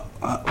probably I'd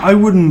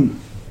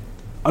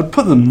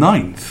put them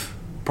 9th,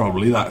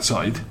 probably, that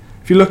side.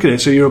 If you look at it,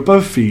 so you're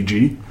above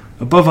Fiji,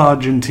 above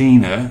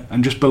Argentina,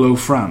 and just below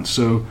France.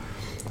 So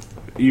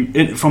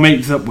from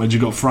 8th upwards,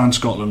 you've got France,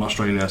 Scotland,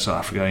 Australia, South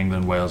Africa,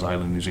 England, Wales,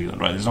 Ireland, New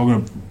Zealand. Right?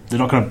 They're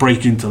not going to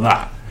break into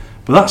that.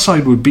 But that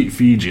side would beat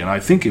Fiji, and I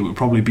think it would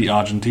probably beat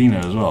Argentina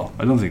as well.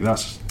 I don't think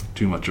that's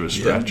too much of a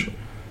stretch.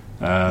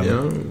 I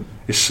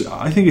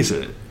think it's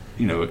a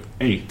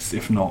 8th,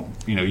 if not.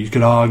 You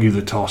could argue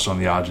the toss on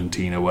the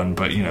Argentina one,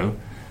 but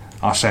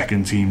our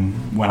second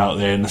team went out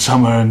there in the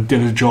summer and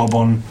did a job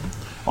on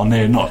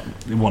their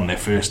it wasn't their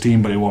first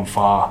team, but it wasn't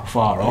far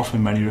off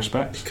in many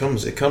respects.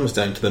 It comes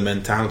down to the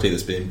mentality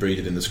that's being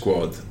breeded in the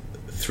squad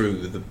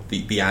through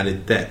the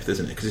added depth,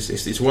 isn't it? Because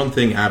it's one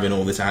thing having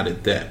all this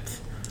added depth,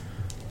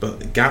 but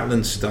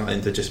Gatland's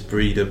starting to just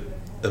breed a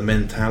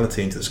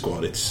mentality into the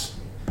squad. It's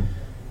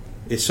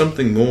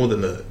something more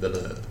than a.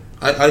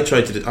 I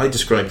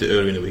described it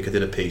earlier in the week. I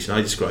did a piece and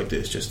I described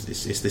it as just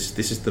this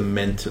is the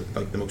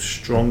most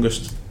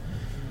strongest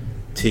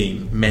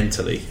team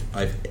mentally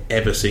I've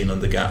ever seen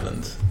under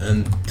Gatland.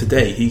 And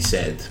today he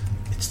said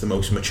it's the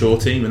most mature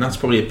team, and that's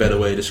probably a better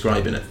way of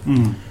describing it.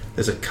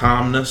 There's a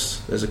calmness,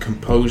 there's a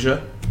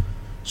composure.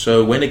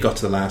 So when it got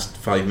to the last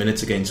 5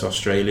 minutes against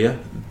Australia,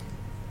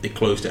 they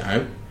closed it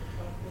out.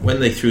 When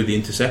they threw the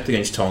intercept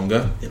against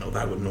Tonga,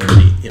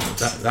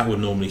 that would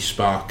normally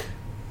spark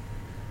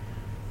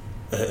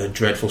a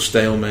dreadful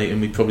stalemate,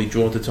 and we'd probably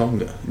draw to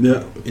Tonga.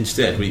 Yeah.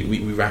 Instead,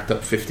 we racked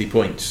up 50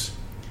 points,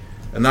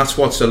 and that's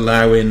what's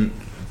allowing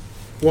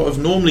what have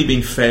normally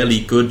been fairly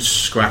good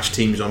scratch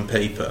teams on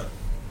paper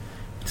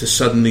to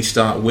suddenly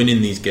start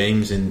winning these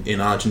games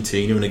in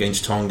Argentina and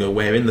against Tonga,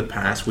 where in the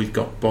past we've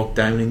got bogged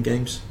down in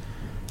games.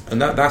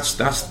 And that's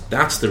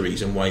the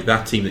reason why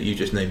that team that you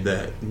just named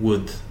there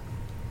would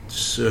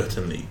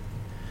certainly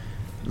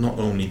not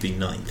only be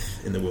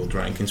 9th in the world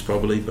rankings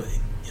probably, but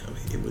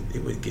it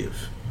would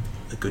give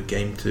a good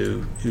game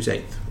to who's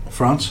 8th?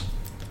 France.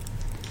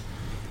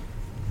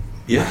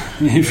 Yeah.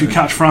 If you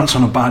catch France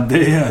on a bad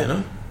day,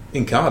 yeah.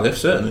 In Cardiff,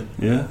 certainly.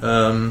 Yeah.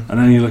 And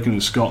then you're looking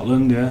at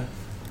Scotland, yeah.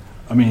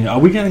 I mean, are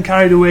we getting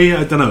carried away?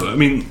 I don't know. I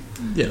mean,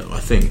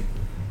 I think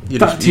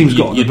that team's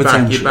got the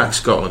potential. You'd back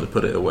Scotland to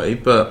put it away,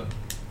 but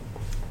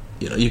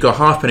you've got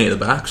Halfpenny at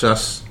the back, so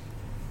that's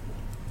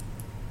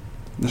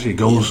your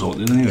goal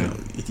sorted, isn't it?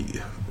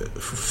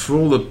 For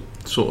all the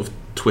sort of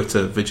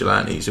Twitter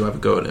vigilantes who have a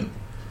go at him,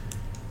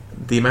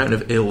 the amount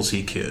of ills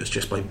he cures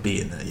just by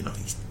being there,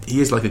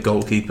 he is like a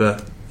goalkeeper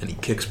and he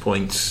kicks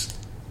points.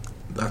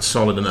 That's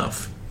solid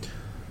enough.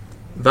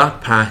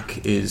 That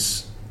pack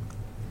is,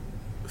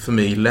 for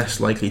me, less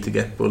likely to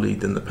get bullied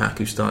than the pack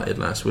who started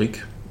last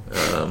week.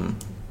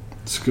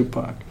 It's a good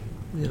pack.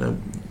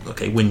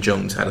 Okay, Wyn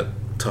Jones had a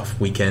tough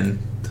weekend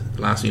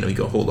last. He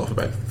got hauled off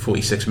about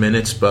 46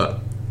 minutes, but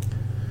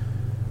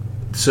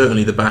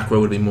certainly the back row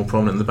would be more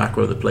prominent than the back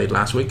row that played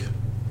last week.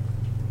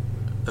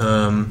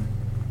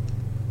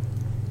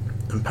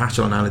 and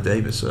Patchell and Alan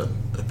Davis are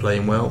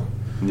playing well.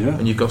 Yeah.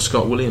 And you've got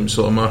Scott Williams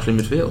sort of marshalling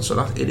midfield. So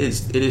it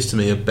is to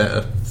me a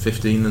better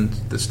 15 than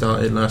that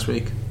started last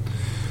week.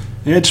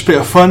 Yeah, just a bit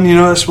of fun,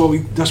 that's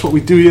what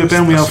we do here,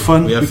 Ben. We have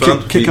fun. We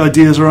kick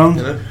ideas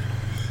around.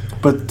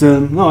 But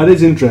no, it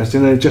is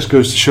interesting. It just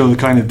goes to show the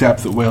kind of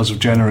depth that Wales have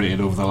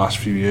generated over the last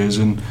few years,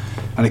 and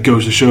it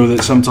goes to show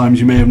that sometimes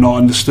you may have not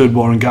understood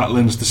Warren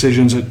Gatland's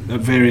decisions at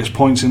various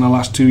points in the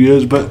last 2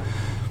 years, but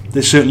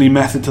there's certainly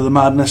method to the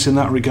madness in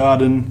that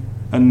regard, and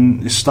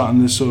it's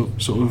starting to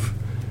sort of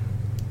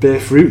bear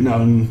fruit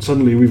now, and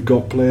suddenly we've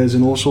got players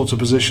in all sorts of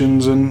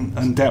positions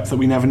and depth that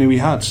we never knew we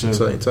had. So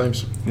exciting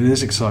times. It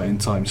is exciting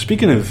times.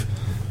 Speaking of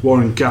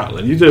Warren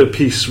Gatland, you did a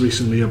piece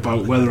recently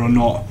about whether or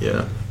not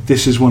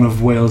this is one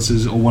of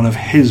Wales's or one of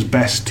his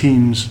best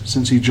teams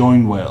since he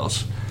joined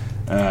Wales.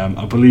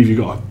 I believe you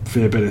got a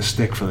fair bit of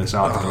stick for this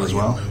article as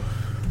well.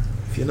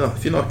 If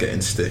you're not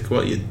getting stick,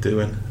 what are you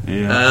doing?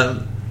 Yeah.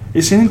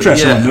 It's an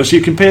interesting one though. So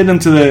you compared them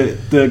to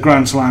the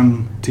Grand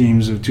Slam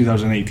teams of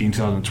 2018,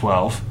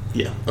 2012.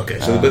 Yeah. Okay.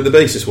 So the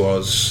basis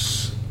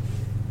was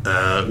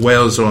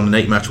Wales are on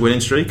an 8-match winning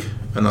streak,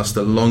 and that's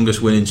the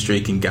longest winning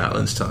streak in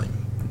Gatland's time.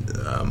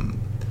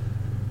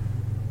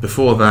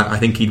 Before that, I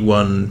think he'd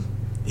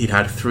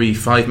had 3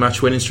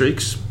 5-match winning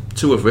streaks,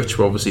 2 of which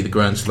were obviously the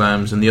Grand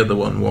Slams, and the other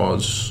one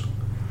was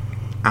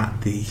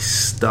at the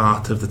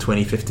start of the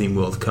 2015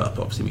 World Cup.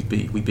 Obviously,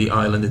 we beat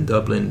Ireland in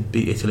Dublin,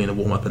 beat Italy in a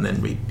warm up, and then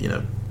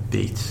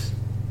beat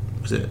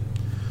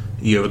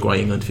Uruguay,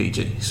 England,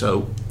 Fiji.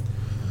 So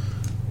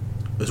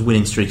as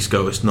winning streaks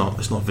go, it's not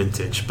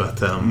vintage. But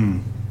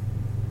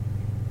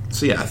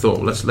so yeah, I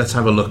thought let's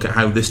have a look at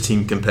how this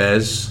team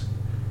compares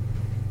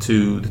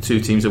to the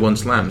 2 teams that won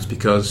slams,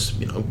 because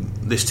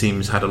this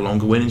team's had a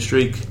longer winning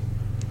streak.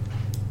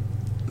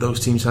 Those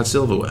teams had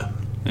silverware.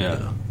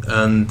 Yeah.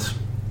 And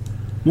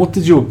what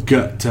did your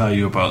gut tell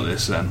you about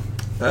this then?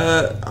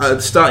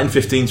 Starting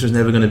 15s was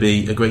never going to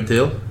be a great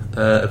deal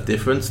of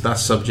difference.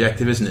 That's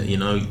subjective, isn't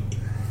it?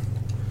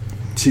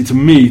 See, to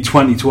me,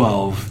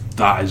 2012,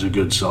 that is a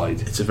good side.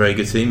 It's a very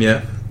good team,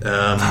 yeah.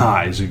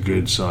 That is a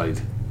good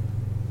side.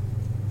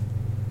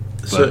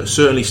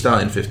 Certainly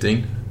starting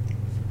 15.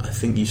 I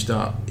think you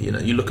start.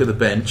 You look at the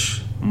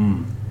bench.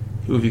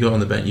 Who have you got on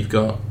the bench? You've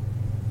got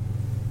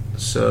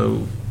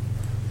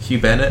Hugh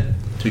Bennett.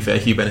 To be fair,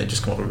 Hugh Bennett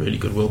just come off a really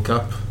good World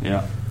Cup.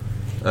 Yeah.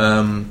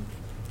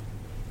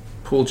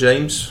 Paul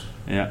James.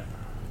 Yeah.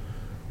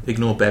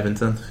 Ignore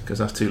Bevington because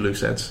that's 2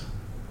 loose heads.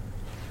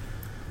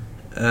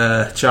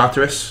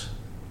 Charteris.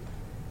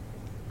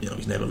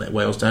 He's never let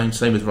Wales down.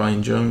 Same with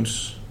Ryan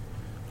Jones.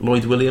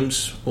 Lloyd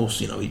Williams.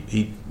 Also,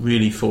 he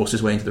really forced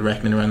his way into the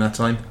reckoning around that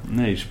time.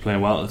 Yeah, he was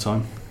playing well at the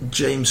time.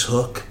 James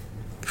Hook.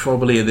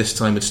 Probably at this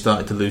time had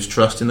started to lose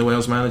trust in the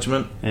Wales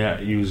management. Yeah,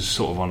 he was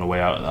sort of on the way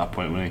out at that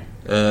point, wasn't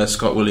he?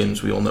 Scott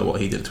Williams, we all know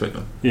what he did at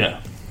Twickenham.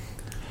 Yeah.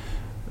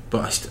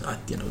 But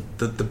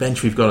the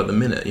bench we've got at the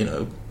minute,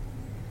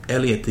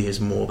 Elliott is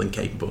more than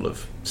capable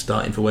of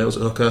starting for Wales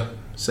at hooker.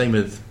 Same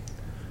with,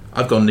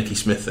 I've got Nicky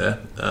Smith there,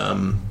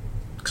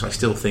 because I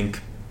still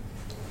think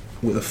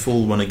with a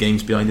full run of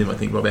games behind him, I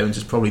think Rob Evans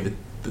is probably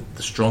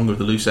the stronger of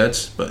the loose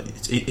heads. But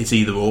it's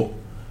either or.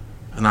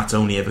 And that's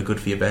only ever good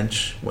for your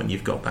bench when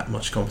you've got that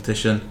much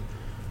competition.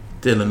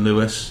 Dylan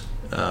Lewis,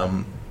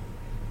 I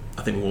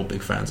think we're all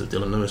big fans of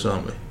Dylan Lewis,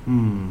 aren't we?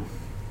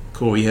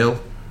 Corey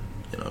Hill,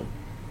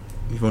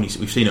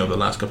 we've seen over the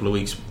last couple of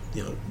weeks,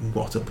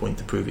 what a point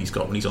to prove he's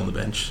got when he's on the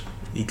bench.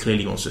 He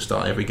clearly wants to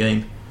start every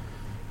game.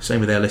 Same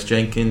with Ellis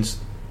Jenkins.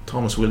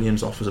 Thomas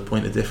Williams offers a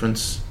point of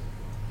difference.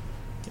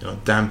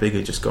 Dan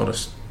Bigger just got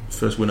us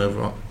first win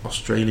over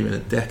Australia in a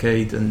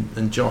decade,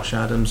 and Josh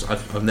Adams.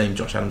 I've named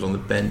Josh Adams on the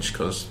bench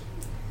because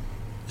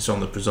it's on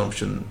the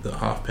presumption that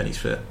halfpenny's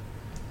fit.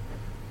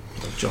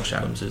 Josh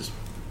Adams is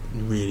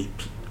really,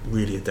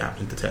 really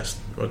adapting to Test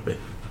rugby.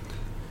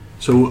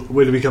 So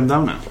where do we come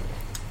down now?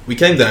 We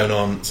came down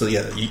on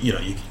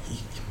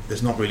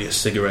there's not really a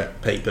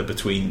cigarette paper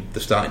between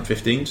the starting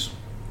 15s.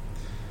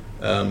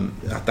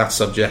 That's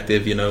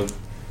subjective.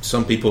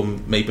 Some people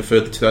may prefer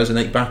the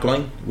 2008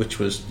 backline, which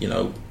was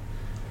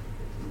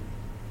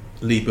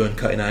Lee Byrne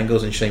cutting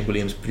angles and Shane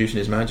Williams producing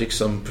his magic.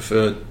 Some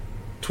preferred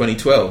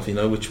 2012,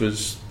 which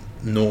was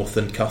North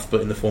and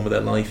Cuthbert in the form of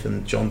their life,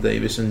 and John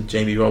Davis and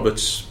Jamie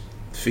Roberts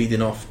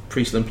feeding off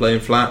Priestland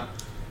playing flat.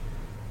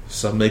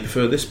 Some may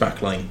prefer this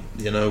backline.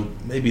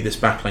 Maybe this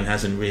backline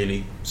hasn't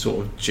really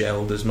sort of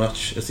gelled as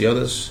much as the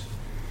others.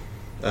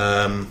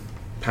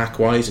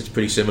 Pack-wise, it's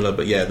pretty similar,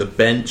 but yeah, the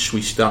bench,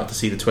 we start to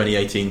see the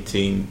 2018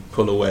 team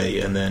pull away,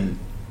 and then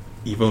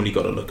you've only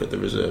got to look at the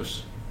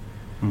reserves.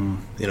 You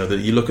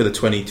look at the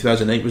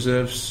 2008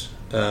 reserves.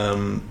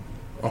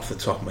 Off the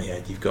top of my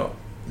head, you've got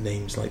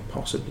names like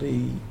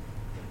possibly,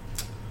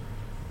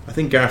 I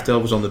think Gareth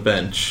Dell was on the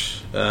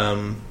bench.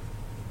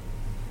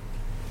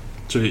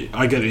 So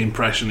I get the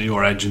impression that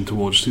you're edging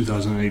towards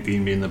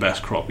 2018 being the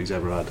best crop he's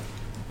ever had.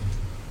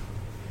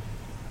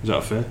 Is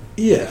that fair?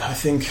 Yeah, I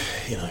think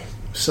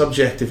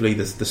subjectively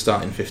the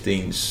starting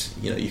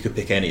 15s, you could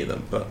pick any of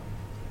them, but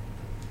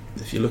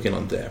if you're looking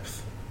on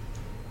depth,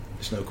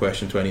 there's no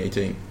question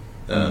 2018.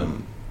 So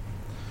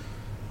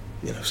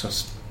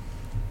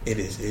it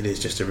is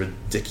just a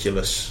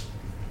ridiculous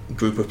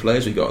group of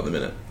players we got at the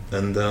minute,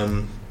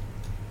 and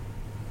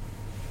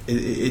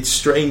it's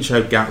strange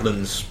how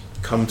Gatland's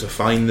come to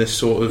find this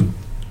sort of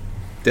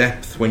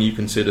depth when you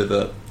consider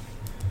that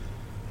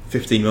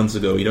 15 months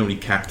ago he'd only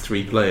capped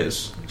 3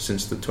 players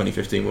since the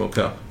 2015 World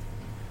Cup,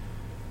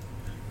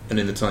 and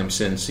in the time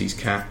since he's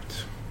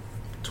capped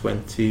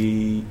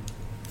 23,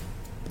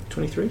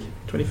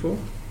 24,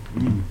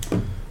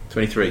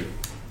 23.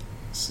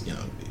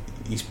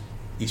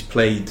 He's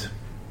played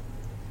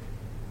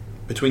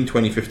between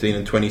 2015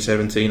 and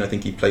 2017. I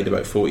think he played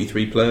about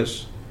 43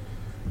 players.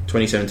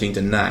 2017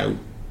 to now,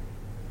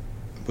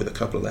 with a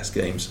couple of less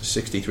games,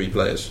 63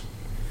 players.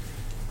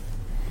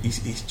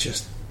 He's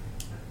just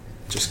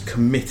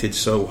committed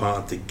so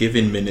hard to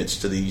giving minutes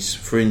to these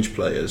fringe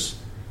players,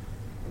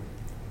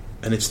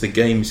 and it's the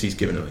games he's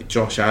given them. Like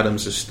Josh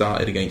Adams has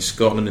started against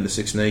Scotland in the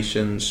Six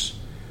Nations,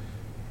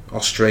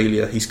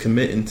 Australia. He's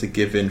committing to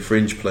giving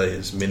fringe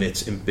players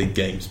minutes in big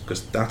games,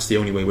 because that's the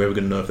only way we're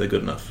going to know if they're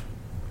good enough,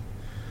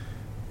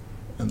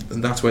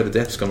 and that's where the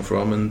depth's come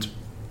from. And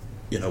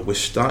we're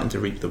starting to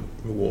reap the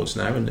rewards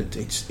now, and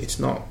it's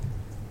not,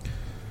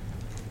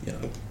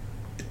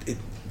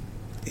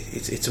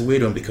 it's a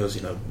weird one,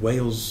 because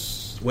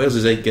Wales'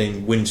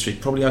 8-game winning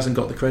streak probably hasn't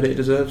got the credit it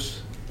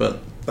deserves,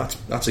 but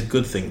that's a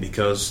good thing,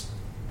 because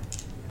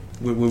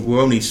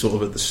we're only sort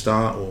of at the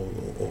start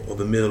or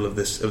the middle of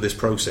this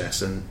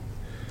process, and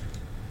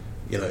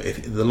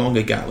if the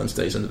longer Gatland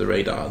stays under the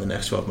radar in the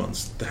next 12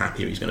 months, the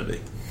happier he's going to be.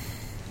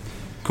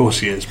 Of course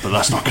he is, but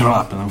that's not going to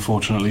happen,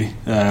 unfortunately.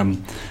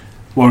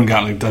 Warren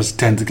Gatland does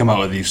tend to come out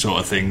with these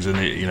sort of things, and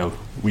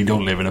we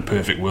don't live in a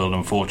perfect world,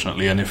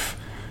 unfortunately. And if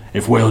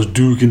Wales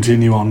do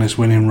continue on this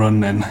winning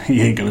run, then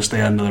he ain't going to stay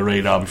under the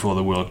radar before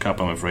the World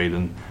Cup, I'm afraid,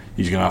 and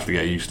he's going to have to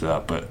get used to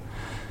that. But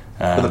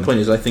the point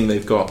is, I think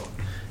they've got.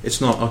 It's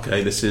not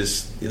okay. This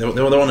is they're on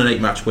an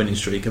 8-match winning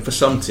streak, and for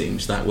some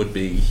teams that'd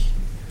be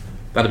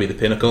the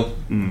pinnacle.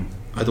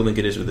 I don't think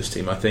it is with this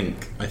team. I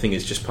think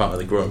it's just part of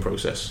the growing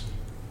process.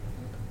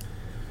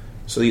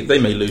 So they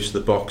may lose to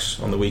the Box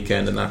on the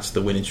weekend, and that's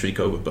the winning streak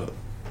over. But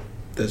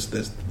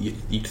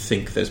you'd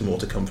think there's more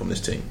to come from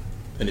this team,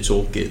 and it's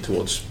all geared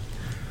towards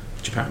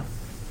Japan.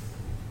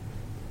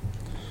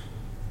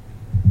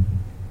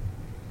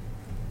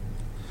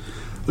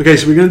 Okay,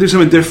 so we're going to do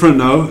something different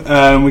now.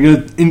 We're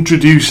going to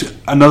introduce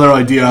another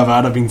idea I've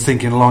had. I've been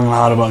thinking long and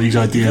hard about these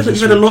ideas. You've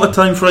had a lot of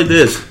time for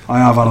ideas. I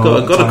have had a lot of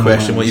time. I've got a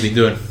question. What have you been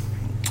doing?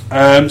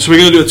 So we're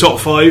going to do a top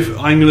 5.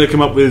 I'm going to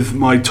come up with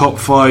my top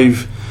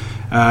 5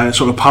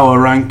 sort of power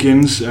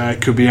rankings.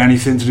 It could be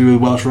anything to do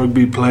with Welsh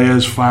rugby,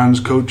 players, fans,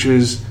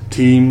 coaches,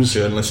 teams,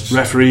 journalists,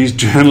 referees,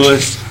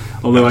 journalists.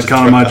 Although I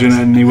can't imagine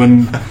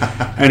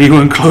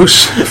anyone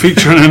close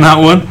featuring in that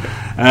one.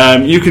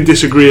 You can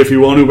disagree if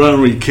you want to, but I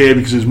don't really care,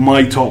 because it's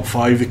my top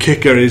 5. The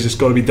kicker is it's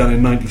got to be done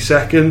in 90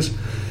 seconds.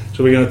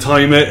 So we're going to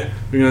time it.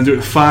 We're going to do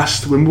it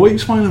fast. What are you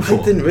smiling for?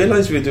 I didn't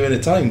realise we were doing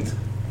it timed.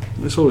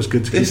 It's always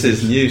good to. This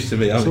is news to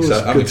me. I'm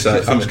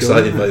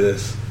excited by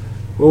this.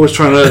 We're always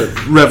trying to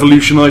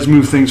revolutionise,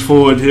 move things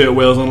forward here at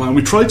Wales Online.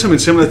 We tried something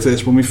similar to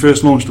this when we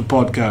first launched the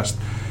podcast.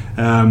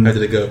 How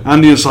did it go?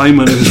 Andy and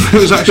Simon. It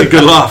was actually a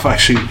good laugh,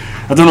 actually.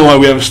 I don't know why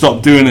we ever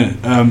stopped doing it.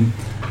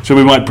 So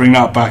we might bring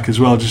that back as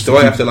well. Do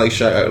I have to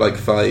shout out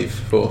 5,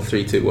 4,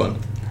 3, 2, 1?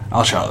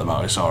 I'll shout them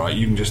out. It's all right.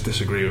 You can just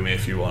disagree with me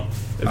if you want.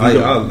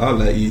 I'll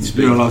let you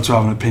speak. You're allowed to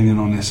have an opinion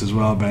on this as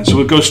well, Ben. So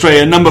we'll go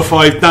straight in. Number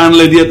 5, Dan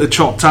Lydiate, the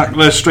chop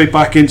tackler, straight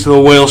back into the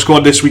Wales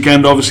squad this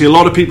weekend. Obviously, a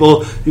lot of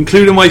people,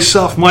 including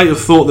myself, might have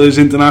thought that his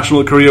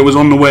international career was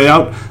on the way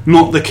out.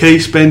 Not the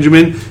case,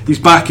 Benjamin. He's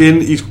back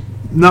in. He's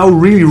now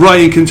really right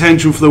in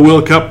contention for the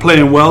World Cup,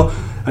 playing well.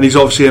 And he's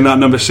obviously in that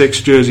number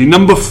 6 jersey.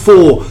 Number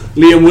 4,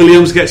 Liam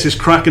Williams gets his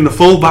crack in the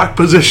full-back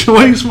position.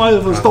 Why are you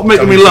smiling? Stop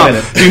making me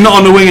laugh. He's not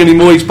on the wing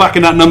anymore. He's back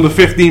in that number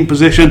 15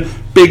 position.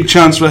 Big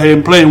chance for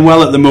him. Playing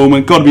well at the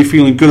moment. Got to be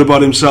feeling good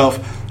about himself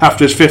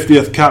after his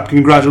 50th cap.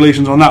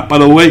 Congratulations on that, by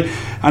the way.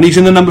 And he's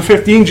in the number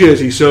 15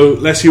 jersey. So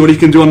let's see what he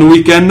can do on the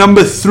weekend.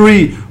 Number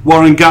 3,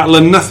 Warren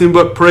Gatland. Nothing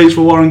but praise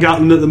for Warren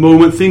Gatland at the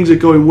moment. Things are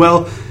going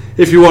well.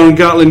 If you're Warren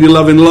Gatland, you're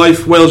loving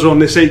life. Wales are on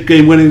this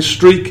 8-game winning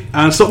streak.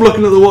 And stop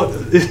looking at the what.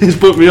 It's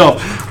put me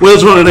off.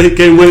 Wales are on an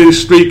 8-game winning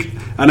streak,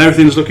 and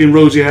everything's looking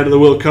rosy ahead of the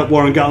World Cup.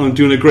 Warren Gatland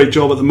doing a great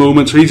job at the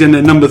moment, so he's in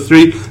at number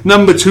 3.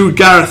 Number 2,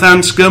 Gareth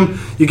Anscombe.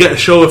 You get a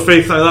show of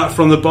faith like that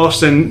from the boss,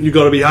 then you've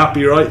got to be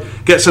happy, right?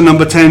 Gets a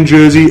number 10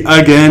 jersey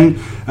again,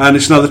 and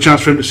it's another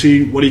chance for him to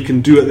see what he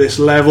can do at this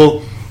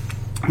level.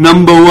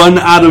 Number 1,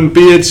 Adam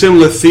Beard,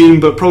 similar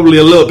theme but probably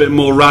a little bit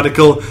more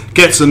radical.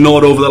 Gets a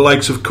nod over the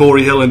likes of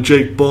Corey Hill and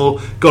Jake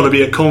Ball. Got to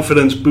be a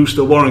confidence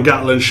booster. Warren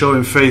Gatland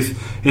showing faith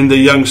in the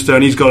youngster,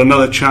 and he's got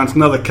another chance,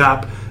 another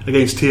cap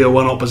against Tier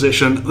 1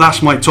 opposition.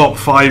 That's my top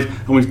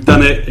 5, and we've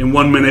done it in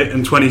 1 minute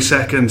and 20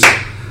 seconds.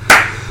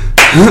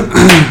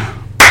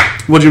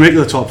 What do you make of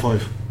the top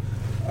 5?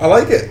 I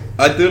like it.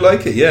 I do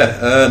like it,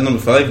 yeah.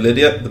 Number 5,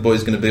 Lydia. The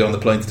boy's going to be on the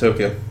plane to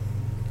Tokyo.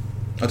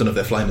 I don't know if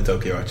they're flying to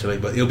Tokyo actually,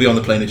 but he'll be on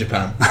the plane to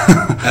Japan.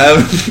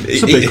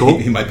 It's a bit cool.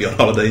 He might be on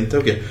holiday in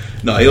Tokyo.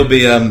 No, he'll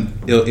be on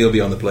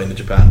the plane to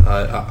Japan.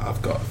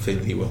 I've got a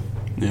feeling he will.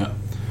 Yeah,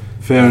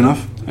 fair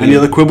enough. Any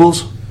other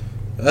quibbles?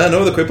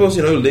 No other quibbles.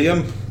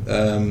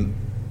 Liam.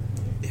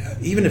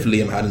 Even if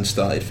Liam hadn't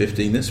started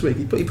 15 this week,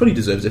 he probably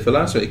deserves it for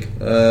last week.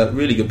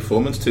 Really good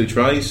performance, 2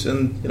 tries,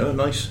 and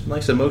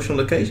nice emotional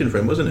occasion for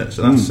him, wasn't it?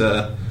 So that's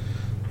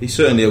he's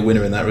certainly a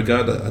winner in that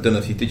regard. I don't know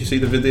if did you see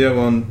the video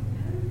of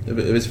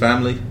his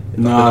family?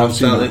 No, I've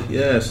seen that.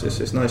 Yeah,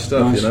 it's nice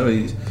stuff.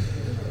 Nice.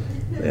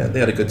 They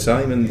had a good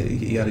time, and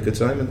he had a good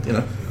time, and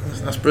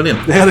that's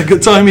brilliant. They had a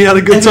good time. He had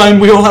a good time.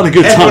 We all had a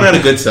good time. Everyone had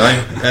a good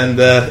time, and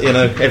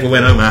everyone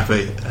went home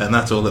happy, and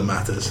that's all that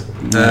matters.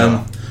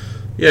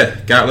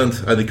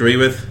 Gatland, I'd agree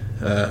with.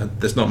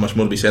 There's not much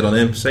more to be said on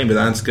him. Same with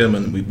Anscombe,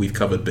 and we've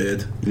covered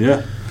Beard.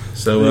 Yeah.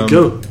 So there you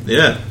go.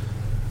 Yeah.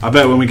 I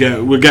bet when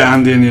we'll get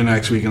Andy in here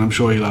next week, and I'm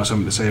sure he'll have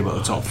something to say about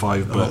the top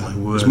 5. But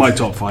it's my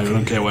top 5. I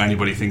don't care what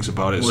anybody thinks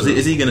about it.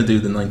 Is he going to do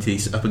the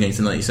 90 up against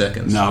the 90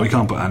 seconds? No, we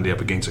can't put Andy up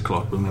against a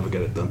clock. We'll never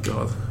get it done.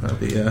 God, that'd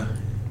be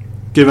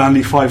Give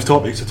Andy 5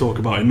 topics to talk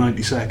about in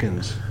 90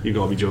 seconds. You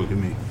got to be joking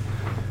me.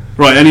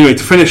 Right. Anyway,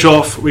 to finish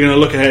off, we're going to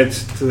look ahead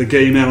to the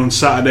game then on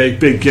Saturday.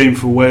 Big game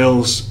for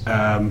Wales.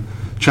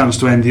 Chance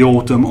to end the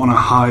autumn on a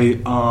high.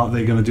 Are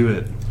they going to do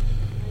it?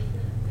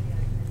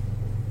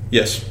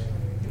 Yes.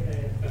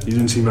 You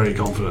didn't seem very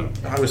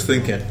confident. I was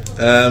thinking,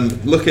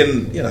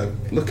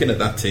 looking at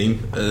that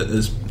team,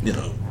 as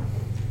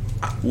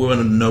we're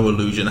under no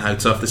illusion how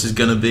tough this is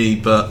going to be.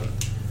 But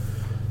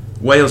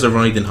Wales are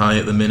riding high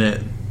at the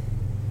minute.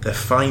 They're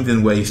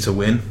finding ways to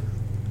win.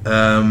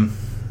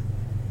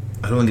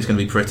 I don't think it's going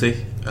to be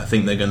pretty. I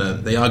think they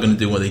are going to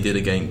do what they did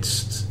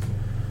against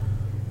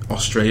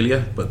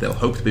Australia, but they'll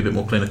hope to be a bit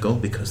more clinical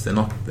because they're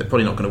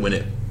probably not going to win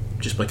it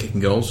just by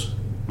kicking goals.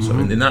 So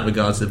in that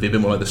regards, they'll be a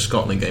bit more like the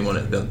Scotland game on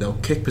it. They'll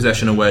kick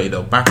possession away,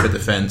 they'll back the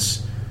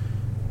defence,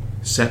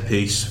 set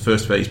piece,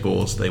 first phase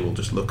balls, they will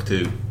just look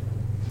to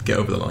get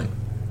over the line.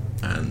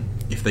 And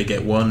if they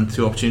get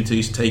 1-2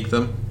 opportunities, take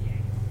them.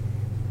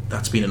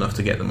 That's been enough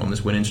to get them on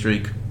this winning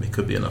streak. It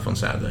could be enough on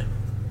Saturday.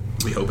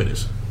 We hope it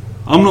is.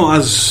 I'm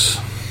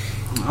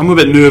a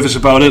bit nervous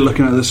about it,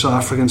 looking at the South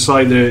African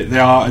side. They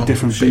are a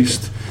different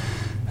beast.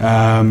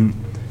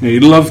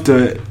 You'd love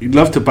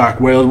to back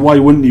Wales. Why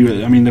wouldn't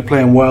you? I mean, they're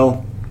playing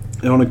well.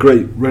 They're on a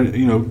great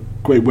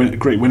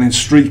winning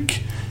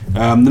streak.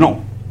 They're not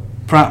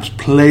perhaps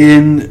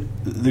playing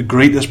the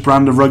greatest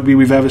brand of rugby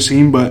we've ever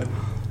seen, but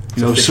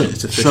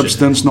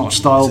substance, not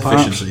style. It's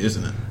efficiency,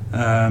 isn't it?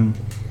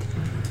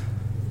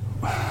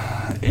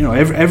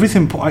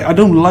 Everything. I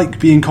don't like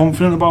being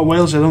confident about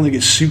Wales. I don't think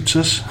it suits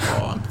us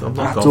I'm not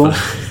at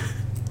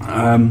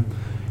confident.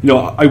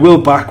 all. I will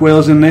back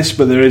Wales in this,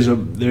 but there is a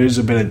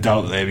bit of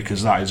doubt there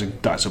because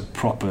that's a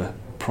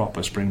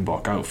proper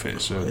Springbok outfit.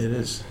 So it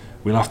is.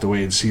 We'll have to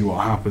wait and see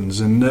what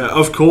happens. And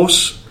of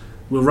course,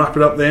 we'll wrap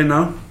it up there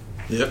now.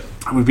 Yep.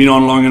 We've been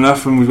on long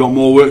enough, and we've got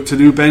more work to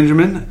do,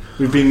 Benjamin.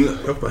 We've been.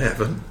 Hope I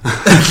haven't.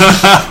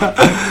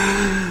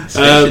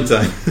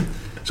 Time.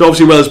 So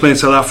obviously Wales playing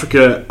South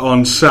Africa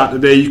on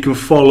Saturday. You can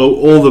follow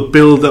all the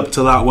build up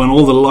to that one,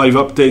 all the live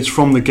updates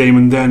from the game,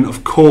 and then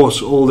of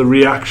course all the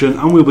reaction,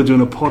 and we'll be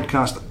doing a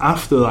podcast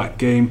after that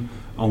game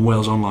on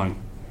Wales Online.